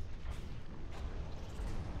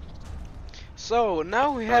 So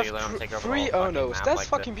now we have you let 'em take over the 3 whole fucking Onos. map That's like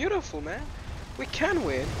fucking beautiful, man. We can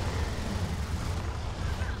win.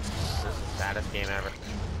 This is the saddest game ever.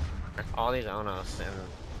 All these Onos, and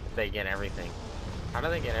they get everything. How do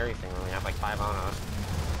they get everything when we have like 5 Onos?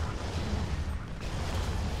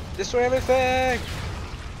 Destroy everything!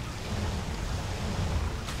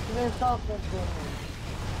 Even Salt can win.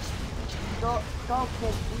 Salt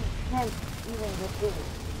can't even get in.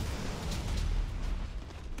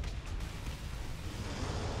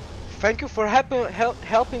 Thank you for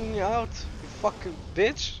helping me out, you fucking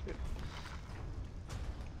bitch.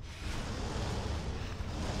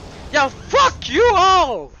 Yeah, fuck you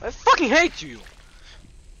all! I fucking hate you!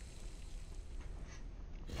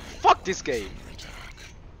 Fuck this game!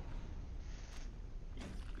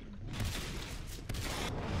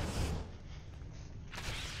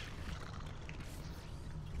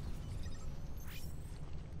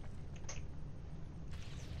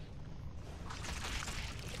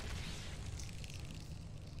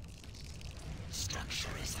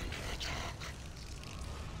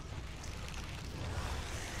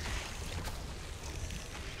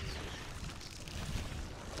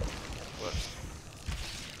 Whoops.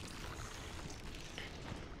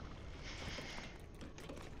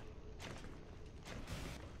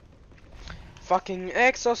 Fucking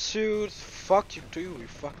exosuit! Fuck you too, you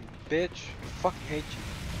fucking bitch! I fucking hate you.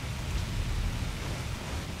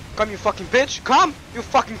 Come, you fucking bitch! Come! You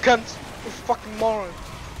fucking cunt! You fucking moron!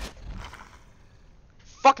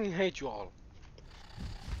 Fucking hate you all.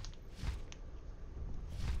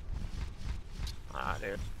 Ah,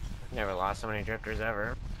 dude. Never lost so many drifters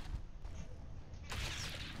ever.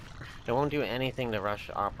 They won't do anything to rush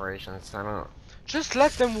operations. I don't Just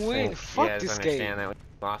let them win. think Fuck you guys this understand game. that we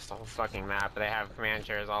lost the whole fucking map. They have command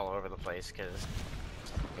chairs all over the place because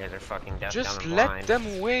you guys are fucking deaf, dumb, Just and let blind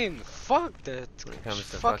them win. Fuck that when it comes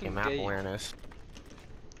to fucking fucking map game. awareness.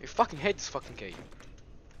 I fucking hate this fucking game.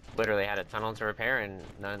 Literally had a tunnel to repair and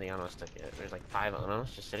none of the Onos took it. There's like 5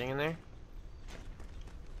 Onos just sitting in there.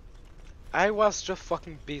 I was just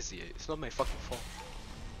fucking busy. It's not my fucking fault.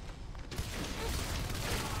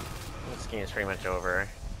 This game is pretty much over.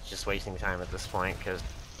 It's just wasting time at this point because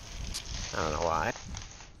I don't know why.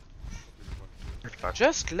 Fuck.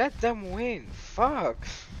 Just let them win. Fuck.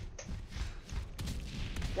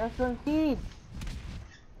 Just concede.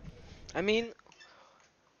 I mean,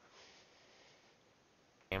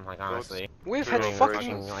 Game, like honestly. we've We're had doing fucking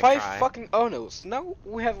rushing, like, 5 try. fucking Onos. Now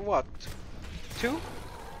we have what? 2?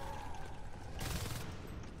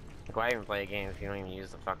 Like, why even play a game if you don't even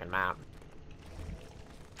use the fucking map?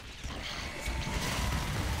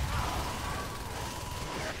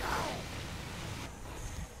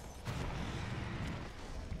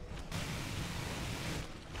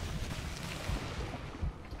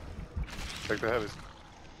 Take the heavies.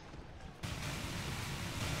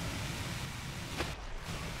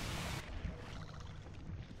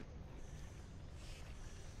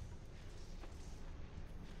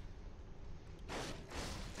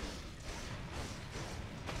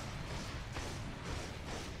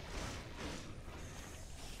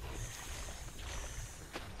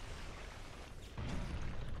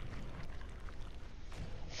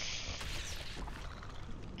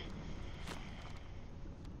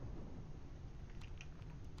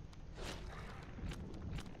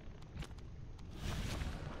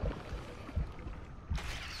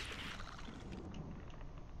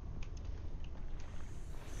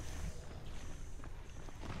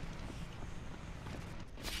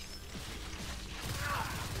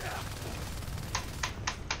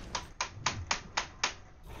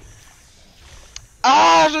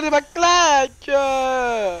 donné ma claque.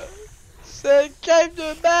 C'est une game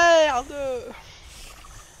de merde.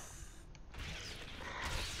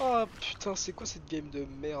 Oh putain, c'est quoi cette game de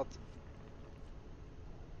merde?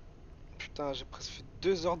 Putain, j'ai presque fait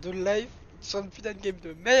 2 heures de live sur une putain de game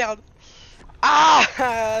de merde. Ah,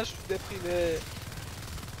 je suis déprimé.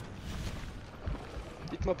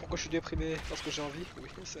 Dites-moi pourquoi je suis déprimé. Parce que j'ai envie. Oui,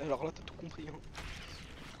 alors là, t'as tout compris. Hein.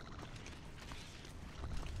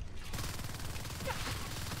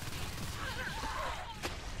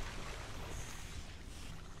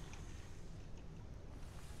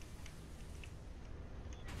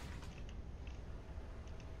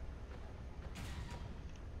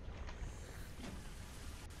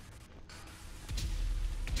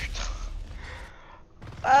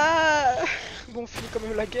 Ah, bon, on finit quand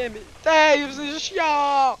même la game. Et... Hey, c'est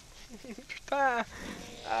chiant. Putain.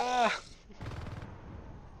 Ah.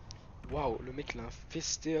 Waouh, le mec il a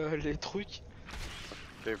infesté les trucs.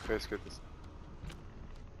 Okay, face good.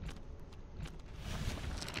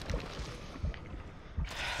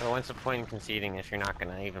 Well, what's the point in conceding if you're not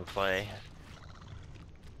gonna even play?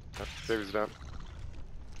 David's down.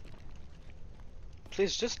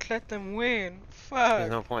 Please just let them win. There's Fuck.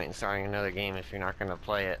 no point in starting another game if you're not gonna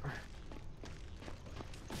play it.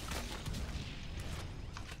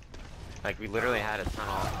 Like, we literally had a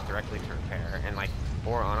tunnel directly to repair, and like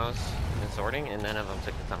 4 Onos in sorting, and none of them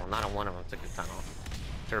took the tunnel. Not a one of them took the tunnel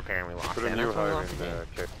to repair, and we lost Put it. a And new that's why we hive lost in the game. the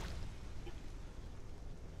cave.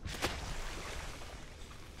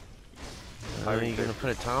 Are you gonna put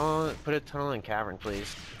a tunnel? Put a tunnel in cavern,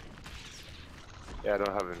 please. Yeah, I don't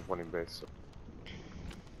have one in base. So.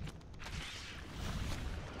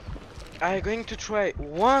 I'm going to try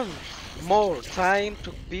one more time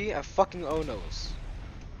to be a fucking Onos.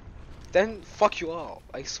 Then fuck you all,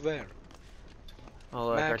 I swear. Oh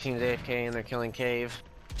look, Mac. our team's AFK and they're killing cave.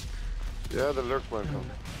 Yeah, the lurk went on.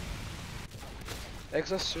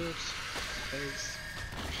 Exhaust suits. Thanks.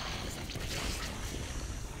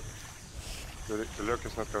 The lurk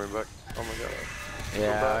is not coming back. Oh my god.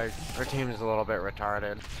 Yeah, our team is a little bit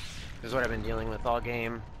retarded. This is what I've been dealing with all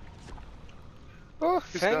game. Oh,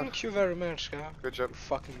 he's down. Thank you very much, guy. Good job.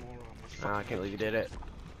 Fucking moron. Oh, I can't believe you did it.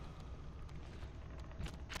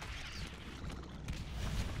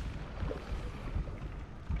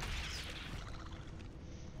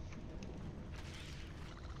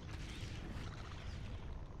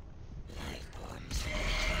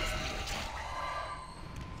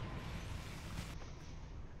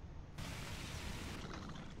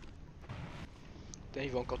 Putain,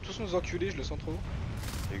 il va encore tous nous enculer, je le sens trop.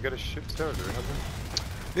 You got a ship there, do we have one?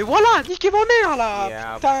 Mais voilà, niquez ma mère là.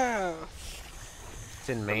 Yeah. Putain. It's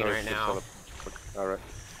in Oh, main no, right it's now. up. Alright.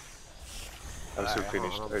 I'm still Alright,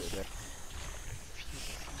 finished. hold on.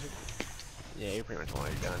 Yeah, you're pretty much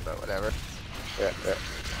already done, but whatever. Yeah, yeah.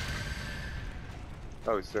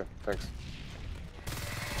 Oh, it's there. Thanks.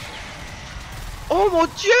 Oh mon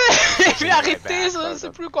dieu. Mais Ouais, arrêtez, bah,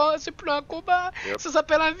 c'est plus un combat. Yep. Ça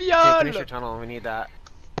s'appelle un Okay, finish viol. your tunnel, we need that.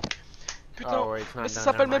 Putain. Oh, wait, it's not Mais ça done,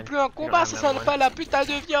 s'appelle never même mind. plus un We don't combat, have ça another s'appelle un putain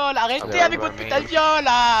de viol. Arrêtez Yeah, avec votre ouais, putain de mais- viol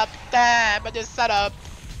là. Putain, bah de salope.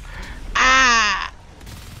 Ah.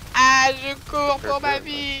 Ah, je cours pour ma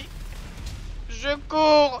vie. Je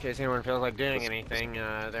cours. In case anyone feels like doing anything,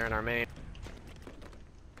 they're in our main.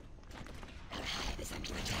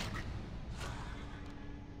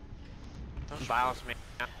 Bios me.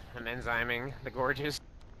 I'm enzyming the gorges.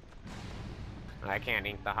 I can't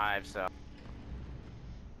ink the hive, so.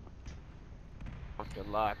 Good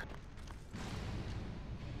luck.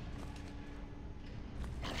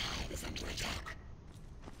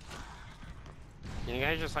 Can you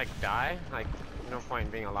guys just like die? Like, no point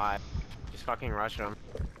in being alive. Just fucking rush them.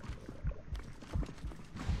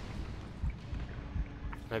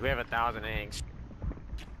 Like, we have 1,000 eggs.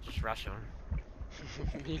 Just rush them.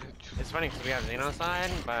 It's funny because we have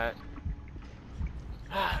Xenocide, but...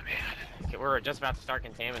 Ah, man. We were just about to start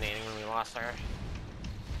contaminating when we lost our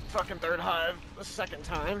fucking third hive the second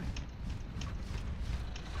time.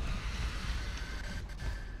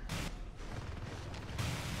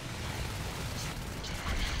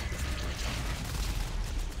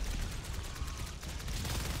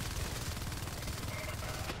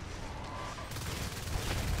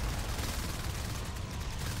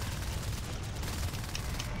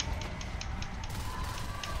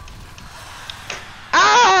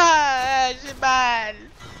 Ah, j'ai mal.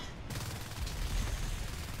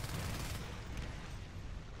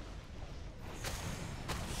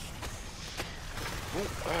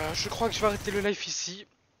 Bon, je crois que je vais arrêter le live ici.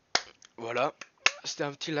 Voilà, c'était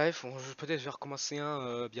un petit live. Peut-être je vais recommencer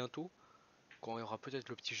un bientôt, quand il y aura peut-être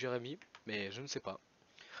le petit Jérémy, mais je ne sais pas.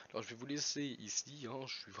 Alors je vais vous laisser ici, hein,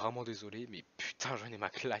 je suis vraiment désolé, mais putain j'en ai ma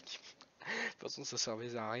claque. De toute façon ça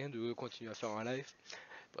servait à rien de continuer à faire un live. De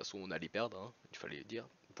toute façon on allait perdre, hein, il fallait le dire.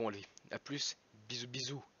 Bon allez, à plus, bisous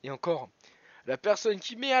bisous. Et encore, la personne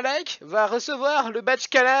qui met un like va recevoir le badge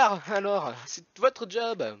canard. Alors, c'est votre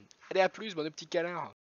job. Allez à plus, bon de petits canards.